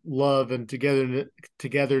love and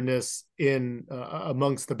togetherness in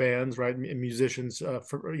amongst the bands, right, and musicians,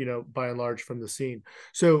 for, by and large from the scene.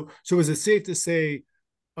 So is it safe to say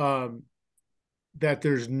that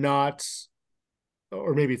there's not,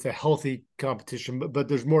 or maybe it's a healthy competition, but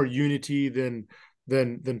there's more unity than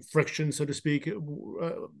friction, so to speak,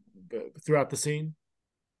 throughout the scene?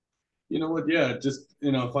 You know what? Yeah, just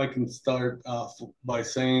if I can start off by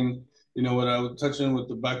saying, what I would touch on with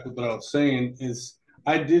the back of what I was saying is,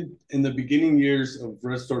 I did in the beginning years of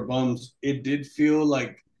Restore Bums, it did feel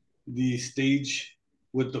like the stage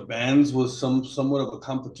with the bands was somewhat of a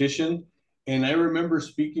competition, and I remember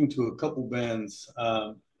speaking to a couple bands.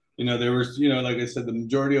 There was, like I said, the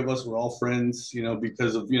majority of us were all friends,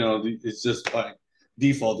 because of, it's just by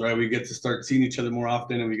default, right? We get to start seeing each other more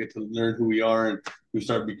often, and we get to learn who we are, and we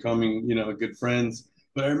start becoming, good friends.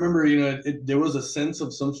 But I remember, there was a sense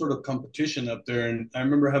of some sort of competition up there, and I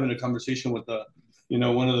remember having a conversation with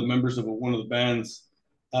one of the members of one of the bands,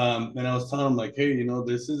 and I was telling him like, hey,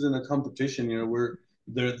 this isn't a competition. We're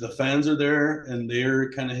there, the fans are there, and they're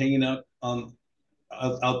kind of hanging out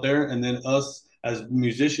out there, and then us as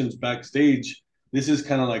musicians backstage, this is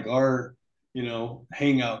kind of like our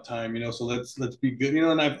hangout time, so let's be good,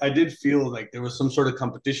 and I did feel like there was some sort of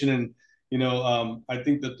competition, and I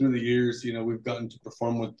think that through the years, we've gotten to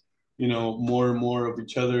perform with more and more of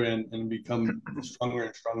each other, and become stronger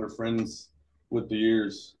and stronger friends with the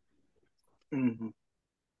years. Mm-hmm.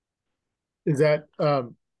 Is that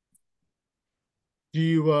do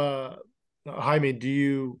you Jaime, do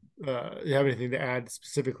you have anything to add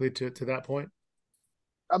specifically to that point?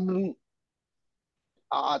 I mean,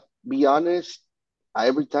 be honest,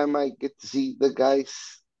 every time I get to see the guys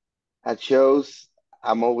at shows,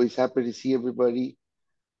 I'm always happy to see everybody.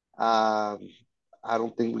 Um, I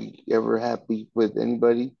don't think we ever happy with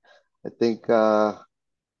anybody. I think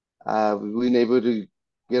we've been able to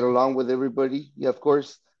get along with everybody. Yeah, of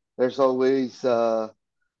course, there's always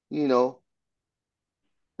you know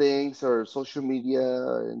things or social media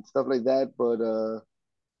and stuff like that, but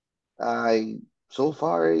I so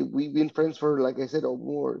far we've been friends for, like I said,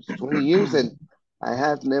 almost 20 years, and I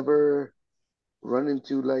have never run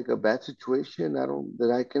into like a bad situation. I don't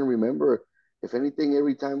that I can remember. If anything,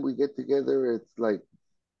 every time we get together, it's like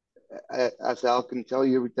as Al can tell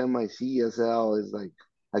you, every time I see Al is like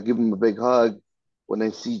I give him a big hug. When I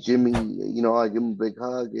see Jimmy, I give him a big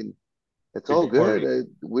hug, and it's all good.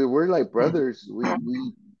 We're like brothers.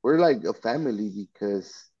 We're like a family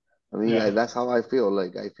because I mean that's how I feel.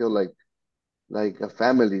 Like I feel like a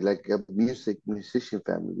family, like a musician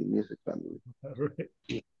family, music family.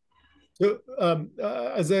 Right. So,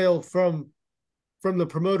 Azael, from the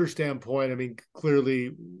promoter standpoint, I mean,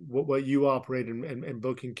 clearly what you operate and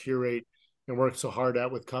book and curate and work so hard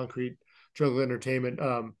at with Concrete Jungle Entertainment.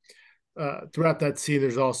 Throughout that scene,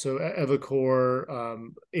 there's also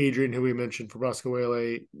Evacor, Adrian, who we mentioned for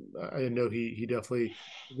Boscahuele. I know he definitely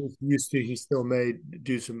used to. He still may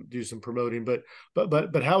do some promoting, but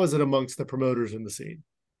how is it amongst the promoters in the scene?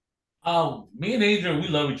 Me and Adrian, we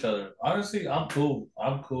love each other. Honestly, I'm cool.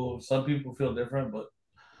 I'm cool. Some people feel different, but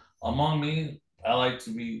among me, I like to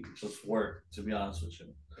be just work. To be honest with you,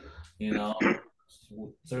 you know,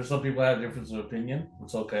 there's some people that have difference of opinion.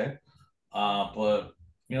 It's okay, but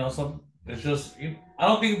some it's just I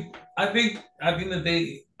don't think I think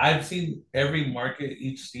that I've seen every market,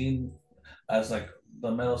 each scene as like the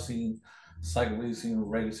metal scene, psychobilly scene,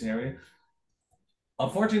 reggae scene area.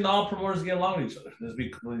 Unfortunately, not all promoters get along with each other. Let's be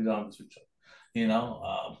completely honest with each other.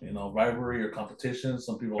 Rivalry or competition.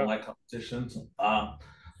 Some people don't like competitions.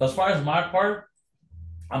 As far as my part,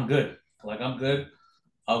 I'm good. Like I'm good.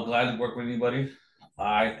 I'll gladly work with anybody.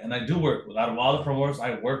 I do work with out of all the promoters.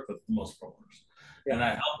 I work with most promoters, and I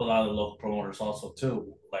help a lot of the local promoters also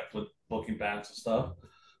too, like with booking bands and stuff.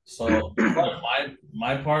 So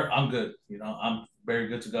my part, I'm good. I'm very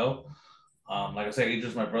good to go. Like I said,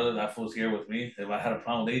 Adrian's my brother. That fool's here with me. If I had a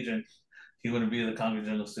problem with Adrian, he wouldn't be in the Congo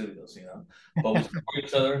Jungle Studios, you know. But we support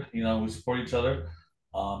each other, you know. We support each other.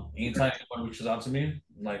 Anytime anyone reaches out to me,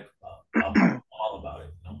 like I'm all about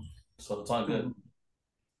it. You know? So it's all good.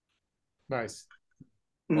 Nice.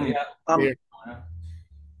 But yeah. Yeah.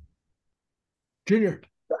 Junior.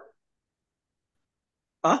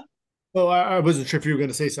 Huh? Oh, I wasn't sure if you were going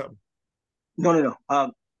to say something. No.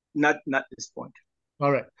 Not this point.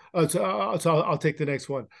 All right. So I'll take the next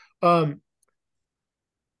one.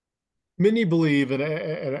 Many believe,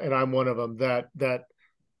 and I'm one of them, that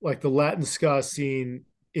like the Latin ska scene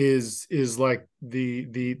is like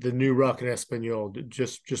the new rock and Espanol,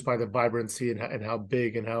 just by the vibrancy and how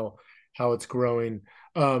big and how it's growing.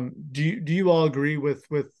 Do you all agree with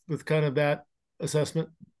kind of that assessment?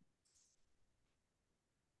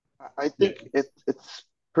 I think it's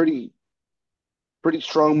pretty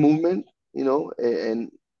strong movement, you know,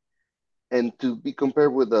 and to be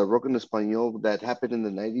compared with the rock en español that happened in the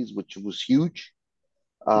 90s, which was huge.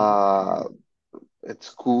 It's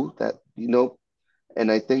cool that, you know,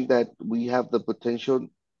 and I think that we have the potential,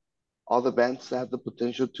 all the bands have the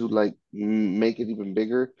potential to like make it even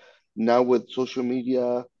bigger. Now with social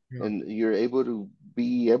media, and you're able to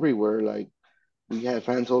be everywhere, like we have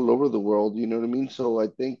fans all over the world, you know what I mean? So I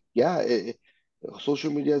think, yeah,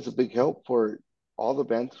 social media is a big help for all the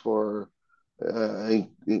bands, for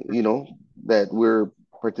you know, that we're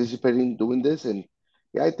participating doing this. And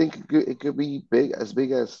yeah, I think it could be big as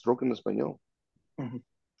rock en español. Mm-hmm.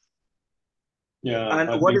 Yeah.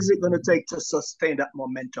 And what is it going to take to sustain that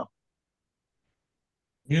momentum?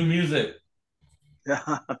 New music.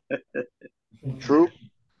 True.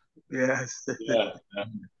 Yes.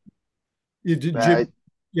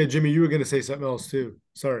 Jimmy, you were going to say something else too.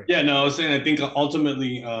 Sorry. Yeah, no, I was saying I think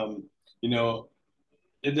ultimately, you know,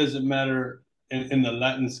 it doesn't matter in the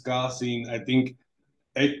Latin ska scene. I think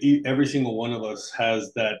every single one of us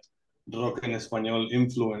has that rock en español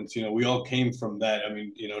influence. You know, we all came from that. I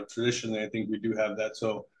mean, you know, traditionally, I think we do have that.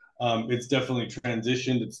 So it's definitely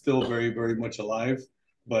transitioned. It's still very, very much alive.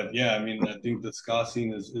 But yeah, I mean, I think the ska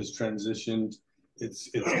scene is transitioned. It's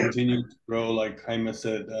continued to grow, like Jaime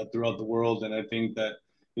said, throughout the world. And I think that,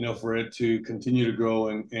 you know, for it to continue to grow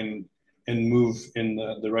and move in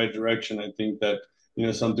the right direction, I think that, you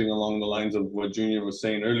know, something along the lines of what Junior was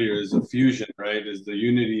saying earlier is a fusion, right? Is the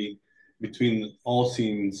unity between all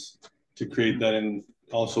scenes to create that. And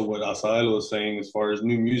also what Azael was saying as far as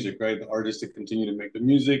new music, right? The artists to continue to make the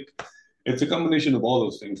music. It's a combination of all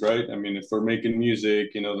those things, right? I mean, if we're making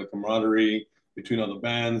music, you know, the camaraderie between all the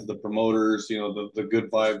bands, the promoters, you know, the good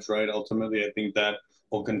vibes, right? Ultimately, I think that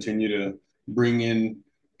will continue to bring in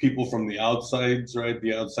people from the outsides, right?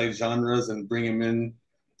 The outside genres, and bring them in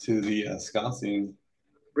to the ska scene.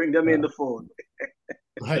 Bring them in the fold.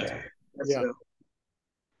 Right. Yeah.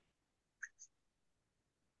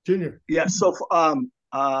 Junior. Yeah. So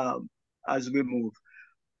as we move,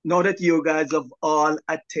 now that you guys have all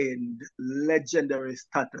attained legendary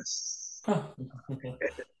status,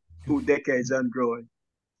 2 decades and growing,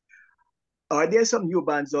 are there some new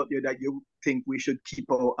bands out there that you think we should keep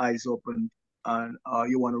our eyes open and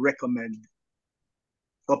you want to recommend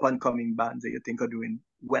up and coming bands that you think are doing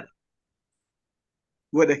well,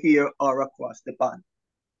 whether here or across the pond?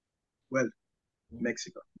 Well,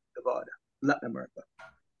 Mexico, Nevada, Latin America.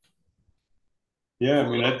 Yeah, I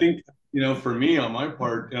mean, I think, you know, for me, on my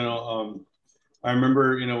part, you know, I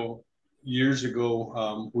remember, you know, years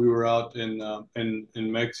ago, we were out in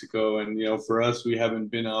Mexico, and you know, for us, we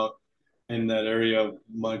haven't been out in that area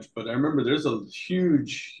much. But I remember there's a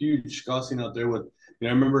huge ska scene out there with, you know,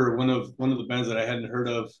 I remember one of the bands that I hadn't heard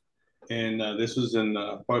of, and this was in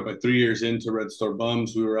probably about 3 years into Red Store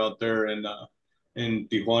Bums. We were out there in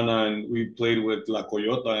Tijuana, and we played with La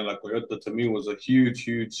Coyota, and La Coyota to me was a huge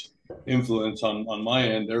influence on my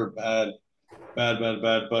end. They were bad. But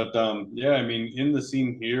yeah, I mean, in the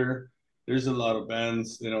scene here, there's a lot of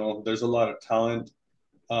bands. You know, there's a lot of talent,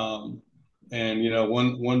 and you know,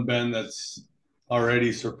 one band that's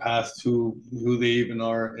already surpassed who they even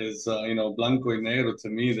are is you know, Blanco y Negro. To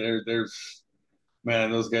me, they're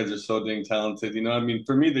man, those guys are so dang talented. You know, I mean,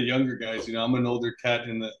 for me, the younger guys. You know, I'm an older cat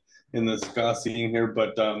in the ska scene here,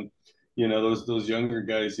 but you know, those younger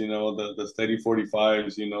guys. You know, the Steady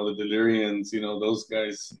 45s. You know, the Delirians. You know, those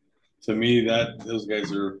guys. To me, those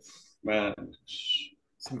guys are, man,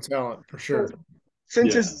 some talent for sure.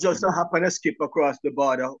 Since it's just a happen to skip across the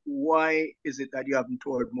border, why is it that you haven't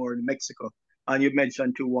toured more in Mexico? And you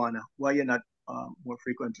mentioned Tijuana. Why you're not more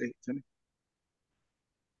frequently, Jimmy?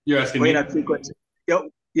 You're asking why me? You're not frequenting?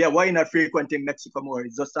 Yeah, why you're not frequenting Mexico more?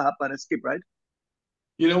 It's just a happen to skip, right?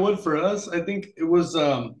 You know what, for us, I think it was,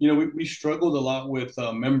 we struggled a lot with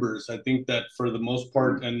members. I think that for the most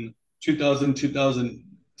part in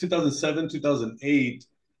 2007, 2008,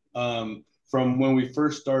 from when we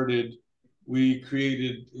first started, we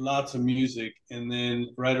created lots of music. And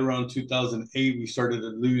then right around 2008, we started to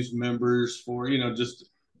lose members for, just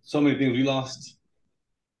so many things.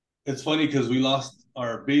 It's funny because we lost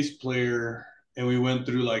our bass player and we went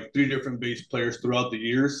through like 3 different bass players throughout the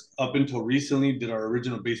years. Up until recently, did our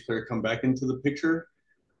original bass player come back into the picture?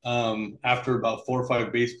 After about 4 or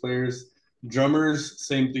 5 bass players, drummers,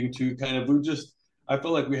 same thing too. Kind of, I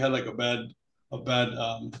felt like we had like a bad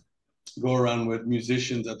go around with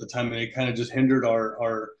musicians at the time, and it kind of just hindered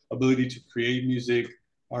our ability to create music,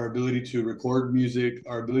 our ability to record music,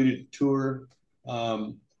 our ability to tour.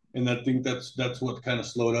 And I think that's what kind of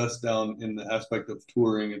slowed us down in the aspect of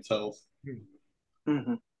touring itself.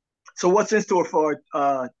 Mm-hmm. So what's in store for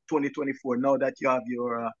 2024 now that you have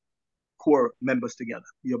your core members together?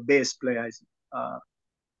 Your bass player is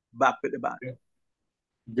back with the band. Yeah.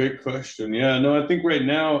 Great question. Yeah, no, I think right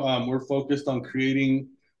now we're focused on creating.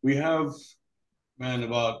 We have,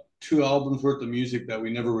 about 2 albums worth of music that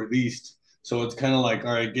we never released. So it's kind of like,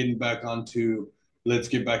 all right, let's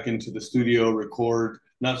get back into the studio, record,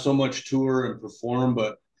 not so much tour and perform,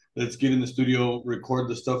 but let's get in the studio, record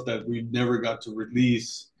the stuff that we never got to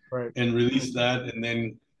release, right, and release that, and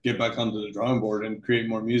then get back onto the drawing board and create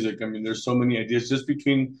more music. I mean, there's so many ideas just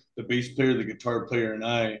between the bass player, the guitar player, and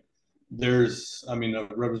I. There's, a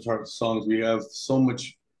repertoire of songs. We have so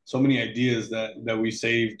many ideas that we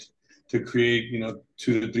saved to create,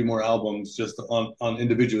 2 to 3 more albums just on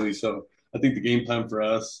individually. So I think the game plan for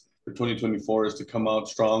us for 2024 is to come out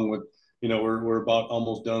strong with, we're about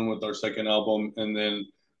almost done with our second album, and then,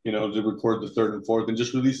 to record the third and fourth and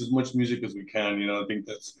just release as much music as we can. I think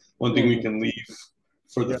that's one thing we can leave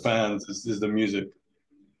for the fans is the music.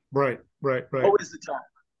 Right. Now is the time.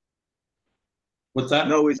 What's that?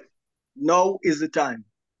 Now is the time.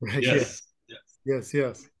 Right. Yes.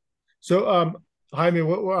 Yes. So, Jaime,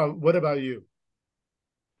 what about you?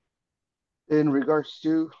 In regards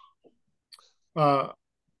to, I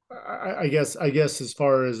guess as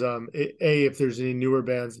far as if there's any newer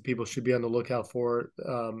bands that people should be on the lookout for,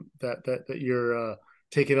 that you're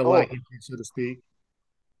taking a liking to, so to speak.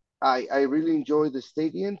 I really enjoy the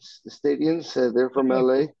Stadians. They're from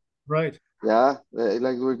LA. Right. Yeah, I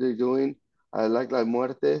like what they're doing. I like La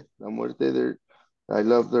Muerte. I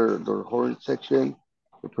love their horn section.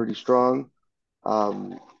 They're pretty strong.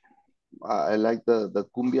 I like the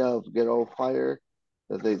cumbia of Get All Fire.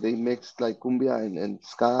 They mixed like cumbia and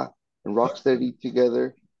ska and rocksteady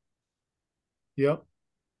together. Yep.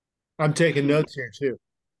 I'm taking notes here too.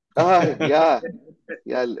 Yeah.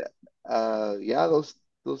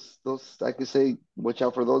 Those I could say watch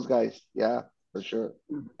out for those guys. Yeah, for sure.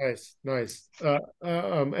 Nice.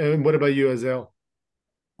 And what about you, Azael?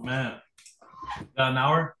 Man, got an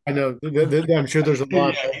hour? I know. I'm sure there's a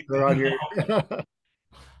lot around here.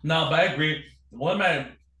 No, but I agree. One of my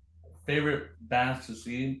favorite bands to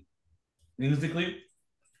see musically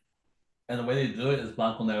and the way they do it is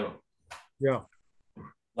Blanco Negro. Yeah.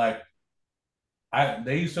 Like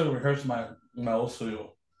they used to rehearse my old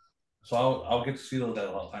studio. So I'll get to see those guys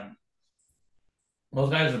all the time. Those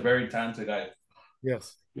guys are very talented guys.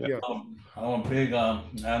 Yes. Yeah. I'm big. I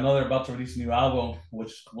know they're about to release a new album, which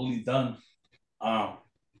is completely done.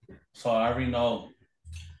 So I already know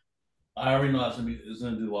it's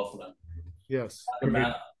gonna do well for them. Yes.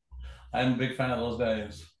 I'm a big fan of those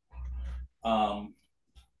guys.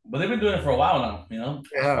 But they've been doing it for a while now,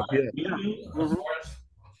 Yeah. As far as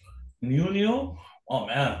new, oh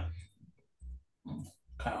man,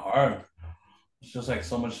 kind of hard. It's just like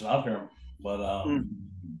so much out there. But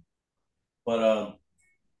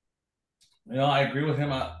I agree with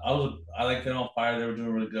him. I like Get On Fire. They were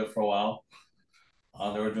doing really good for a while.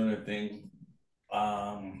 They were doing their thing.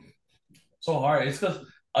 So hard. It's because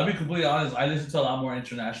I'll be completely honest. I listen to a lot more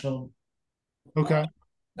international. Okay.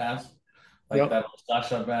 Bands like that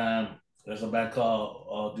Sasha band. There's a band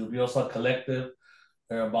called Dubiosa Collective.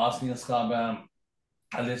 They're a Bosnian ska band.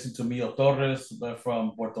 I listen to Mio Torres. They're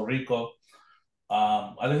from Puerto Rico.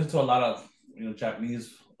 I listen to a lot of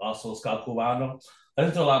Japanese, also ska cubano. I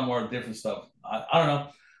listen to a lot more different stuff. I don't know.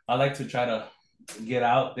 I like to try to get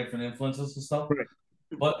out different influences and stuff. Right.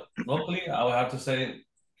 But locally, I would have to say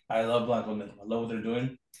I love Blanco Negro. I love what they're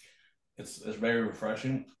doing. It's very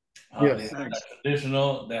refreshing. Yes. They have that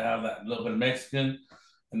traditional. They have that little bit of Mexican,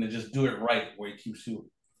 and they just do it right where it keeps you.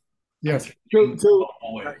 Yes.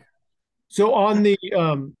 So on the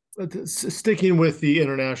sticking with the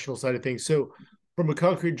international side of things. So from a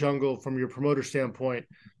Concrete Jungle, from your promoter standpoint,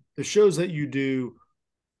 the shows that you do,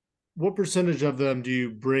 what percentage of them do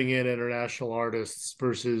you bring in international artists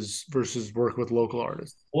versus work with local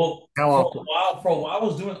artists? Well, How often? for a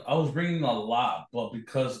while I was bringing a lot, but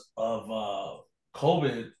because of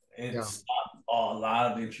COVID, it stopped a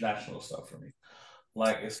lot of the international stuff for me.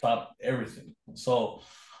 Like it stopped everything. So,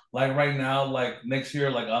 like right now, like next year,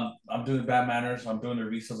 like I'm doing Bad Manners. I'm doing the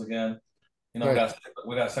visas again. You know,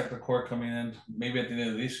 we got Sector Court coming in maybe at the end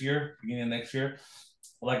of this year, beginning of next year.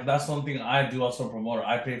 Like that's something I do also promoter.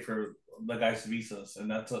 I pay for the guys' visas,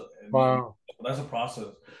 and that's that's a process.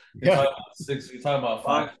 You're talking about you're talking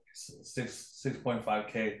about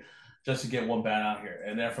 6.5K just to get one band out here,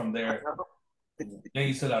 and then from there, then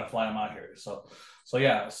you still gotta fly them out here. So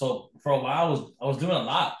yeah. So for a while, I was doing a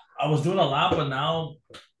lot. But now,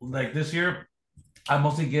 like this year, I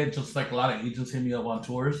mostly get just like a lot of agents hit me up on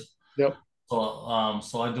tours. Yep.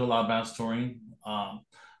 So I do a lot of bands touring.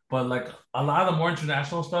 But like a lot of the more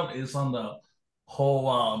international stuff is on the whole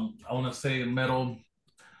I want to say metal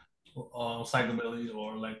psychobilly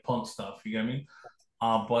or like punk stuff, you get me?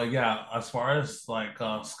 But yeah, as far as like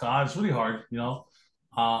ska, it's really hard, you know.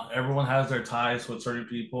 Everyone has their ties with certain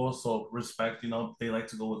people, so respect, you know, they like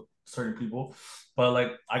to go with certain people. But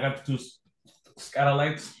like I got to do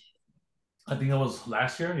Scatolites, I think it was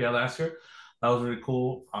last year. Yeah, last year. That was really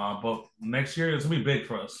cool. But next year it's gonna be big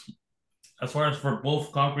for us. As far as for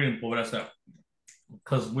both Concrete and Pobreska,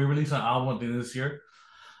 because we released an album this year.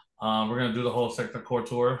 We're gonna do the whole Sector Core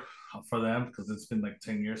tour for them because it's been like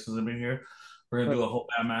 10 years since they've been here. We're gonna do a whole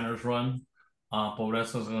Bad Manners run.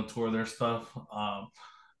 Pobreska's gonna tour their stuff.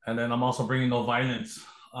 And then I'm also bringing No Violence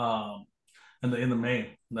in the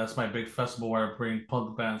May. That's my big festival where I bring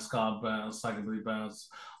punk bands, ska bands, psychobilly bands,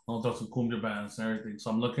 all sorts of cumbia bands and everything. So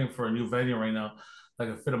I'm looking for a new venue right now that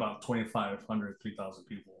can fit about 2,500, 3,000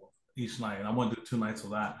 people each night, and I want to do 2 nights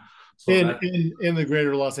of that. So in the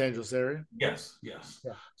greater Los Angeles area. Yes. Yeah.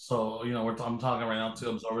 So you know, I'm talking right now to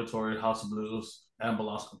Observatory, House of Blues, and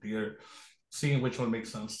Velasco Theater, seeing which one makes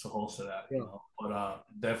sense to host it at. You know, but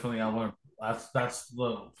definitely I want. That's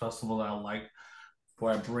the festival that I like,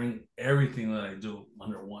 where I bring everything that I do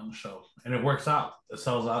under one show, and it works out. It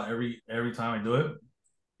sells out every time I do it.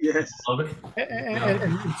 Yes, I love it.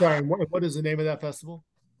 And sorry, what is the name of that festival?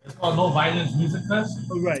 It's called No Violence Music Fest.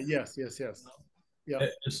 Oh, right. Yes. Yeah.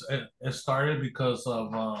 It started because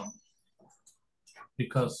of you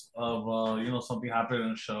know, something happened in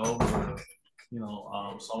the show where, you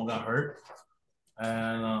know, someone got hurt,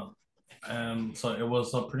 and so it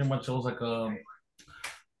was pretty much, it was like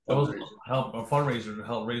it was a fundraiser to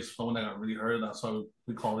help raise someone that got really hurt. That's why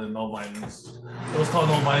we called it No Violence. It was called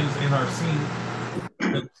No Violence in our scene.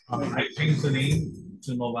 I changed the name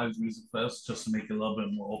to No Violence Music Fest just to make it a little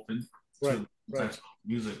bit more open to types of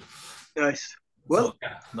music. Nice. Well, so,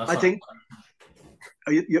 yeah, I think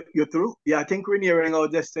you're through. Yeah, I think we're nearing our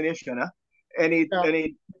destination. Huh? Anything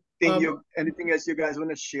else you guys want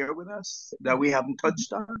to share with us that we haven't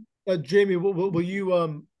touched on? Jamie, will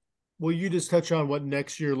you just touch on what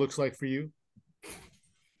next year looks like for you?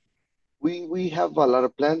 We have a lot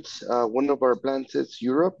of plans. One of our plans is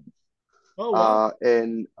Europe. Oh, wow.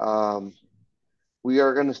 And we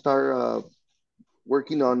are going to start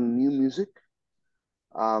working on new music.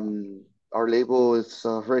 Our label is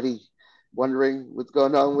already wondering what's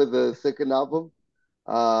going on with the second album.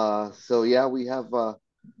 So yeah, we have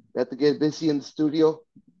to get busy in the studio.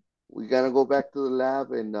 We got to go back to the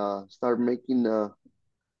lab and start making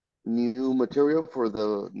new material for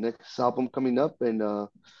the next album coming up. And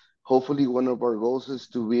hopefully one of our goals is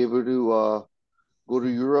to be able to go to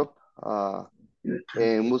Europe,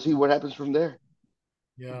 and we'll see what happens from there.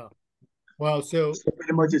 Yeah. Wow. So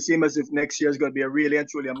pretty much it seems as if next year is going to be a really and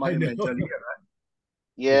truly a monumental year, right?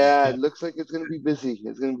 Yeah, it looks like it's going to be busy.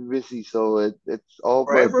 It's going to be busy. So it's all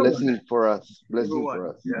a blessing for us. Blessing for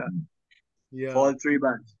us. Yeah. Yeah. All 3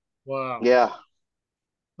 bands. Wow. Yeah.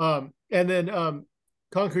 And then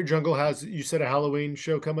Concrete Jungle has, you said, a Halloween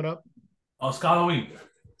show coming up? Oh, it's Halloween.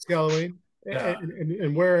 It's Halloween? Yeah.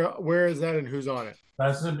 And where is that and who's on it?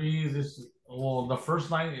 That's going to be the first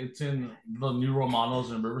night it's in the New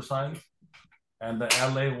Romanos in Riverside. And the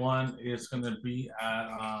LA one is going to be at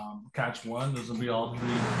Catch One. There's going to be all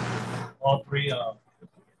three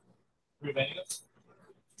venues,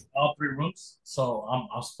 all 3 rooms. So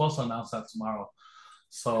I'm supposed to announce that tomorrow.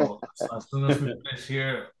 So as soon as we finish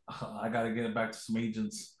here, I got to get it back to some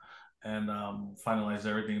agents and finalize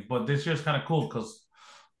everything. But this year's kind of cool because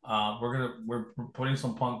we're putting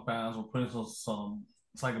some punk bands, we're putting some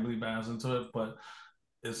psychobilly bands into it, but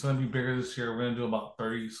it's going to be bigger this year. We're going to do about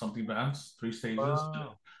 30-something bands, 3 stages.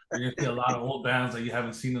 Wow. You're going to see a lot of old bands that you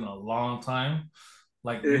haven't seen in a long time.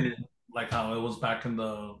 Like like how it was back in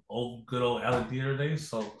the good old alley theater days.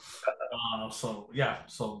 So yeah,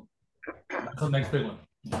 so that's the next big one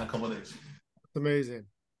in a couple of days. It's amazing.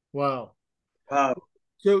 Wow. Wow.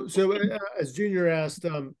 So as Junior asked,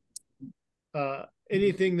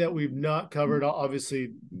 anything that we've not covered,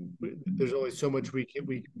 obviously there's only so much we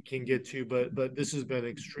can get to, but this has been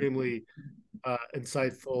extremely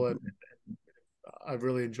insightful, and I've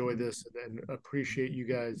really enjoyed this and appreciate you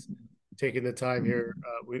guys taking the time here.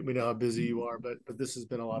 We know how busy you are, but this has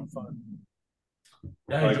been a lot of fun.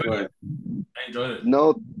 Yeah, I enjoyed it.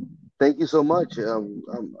 No, thank you so much.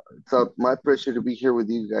 It's my pleasure to be here with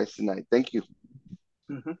you guys tonight. Thank you.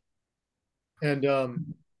 Mm-hmm. And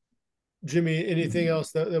Jimmy, anything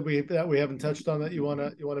else that we haven't touched on that you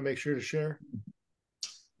wanna make sure to share?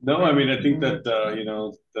 No, I mean, I think that you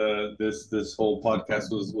know, this whole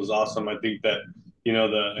podcast was awesome. I think that, you know,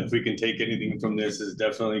 if we can take anything from this, is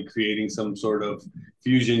definitely creating some sort of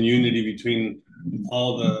fusion unity between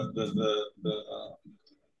all the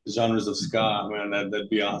genres of ska. Man, that'd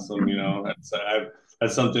be awesome. You know,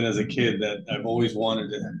 that's something as a kid that I've always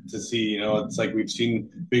wanted to see. You know, it's like we've seen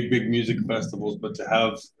big music festivals, but to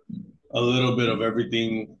have a little bit of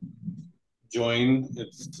everything join,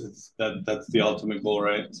 that's the ultimate goal,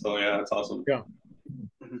 right? So yeah, it's awesome. Yeah.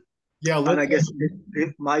 Mm-hmm. Yeah, and I guess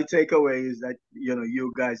my takeaway is that, you know,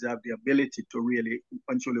 you guys have the ability to really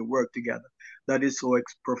and truly work together. That is so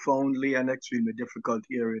profoundly and extremely difficult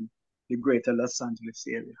here in the greater Los Angeles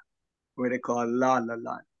area, where they call La La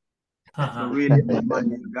Land. So really admire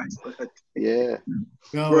you guys for that. Yeah.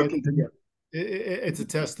 Working together. It's a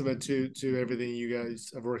testament to everything you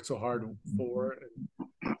guys have worked so hard for.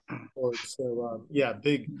 So yeah,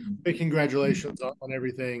 big congratulations on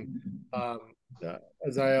everything.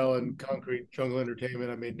 Azael and Concrete Jungle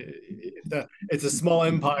Entertainment. I mean, it's a small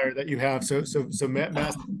empire that you have. So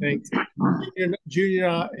massive thanks.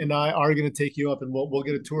 Junior and I are going to take you up, and we'll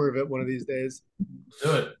get a tour of it one of these days.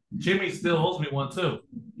 Do it. Jimmy still owes me one too.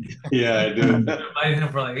 Yeah, I do. I've been inviting him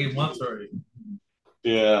for like 8 months already.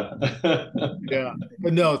 Yeah. Yeah,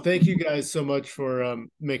 but no, thank you guys so much for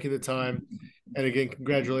making the time, and again,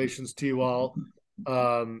 congratulations to you all.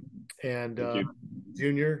 And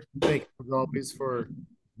Junior, thank you as always for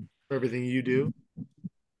everything you do.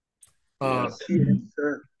 Yes,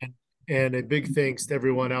 sir. And a big thanks to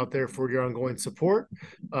everyone out there for your ongoing support.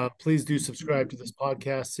 Please do subscribe to this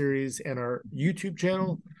podcast series and our YouTube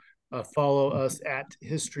channel. Follow us at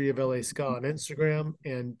History of LA Ska on Instagram,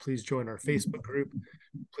 and please join our Facebook group.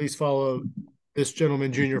 Please follow this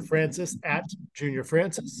gentleman, Junor Francis, at Junor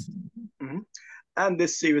Francis. Mm-hmm. And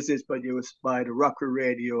this series is produced by the Rockery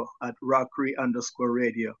Radio at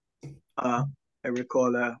Rockery_radio. Eric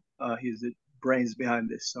Kohler, he's the brains behind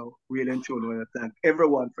this. So really and truly want to thank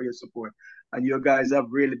everyone for your support. And you guys have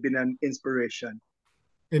really been an inspiration.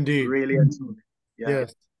 Indeed. Really and truly. Yeah.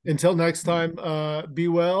 Yes. Until next time, be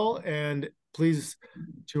well, and please,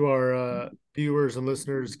 to our viewers and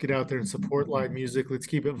listeners, get out there and support live music. Let's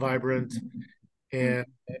keep it vibrant. And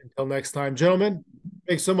until next time, gentlemen,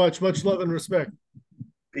 thanks so much. Much love and respect.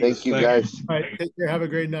 Thank you, guys. All right, take care. Have a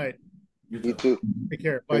great night. You too. Take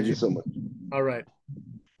care. Bye. Thank you so much. All right.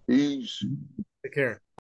 Peace. Take care.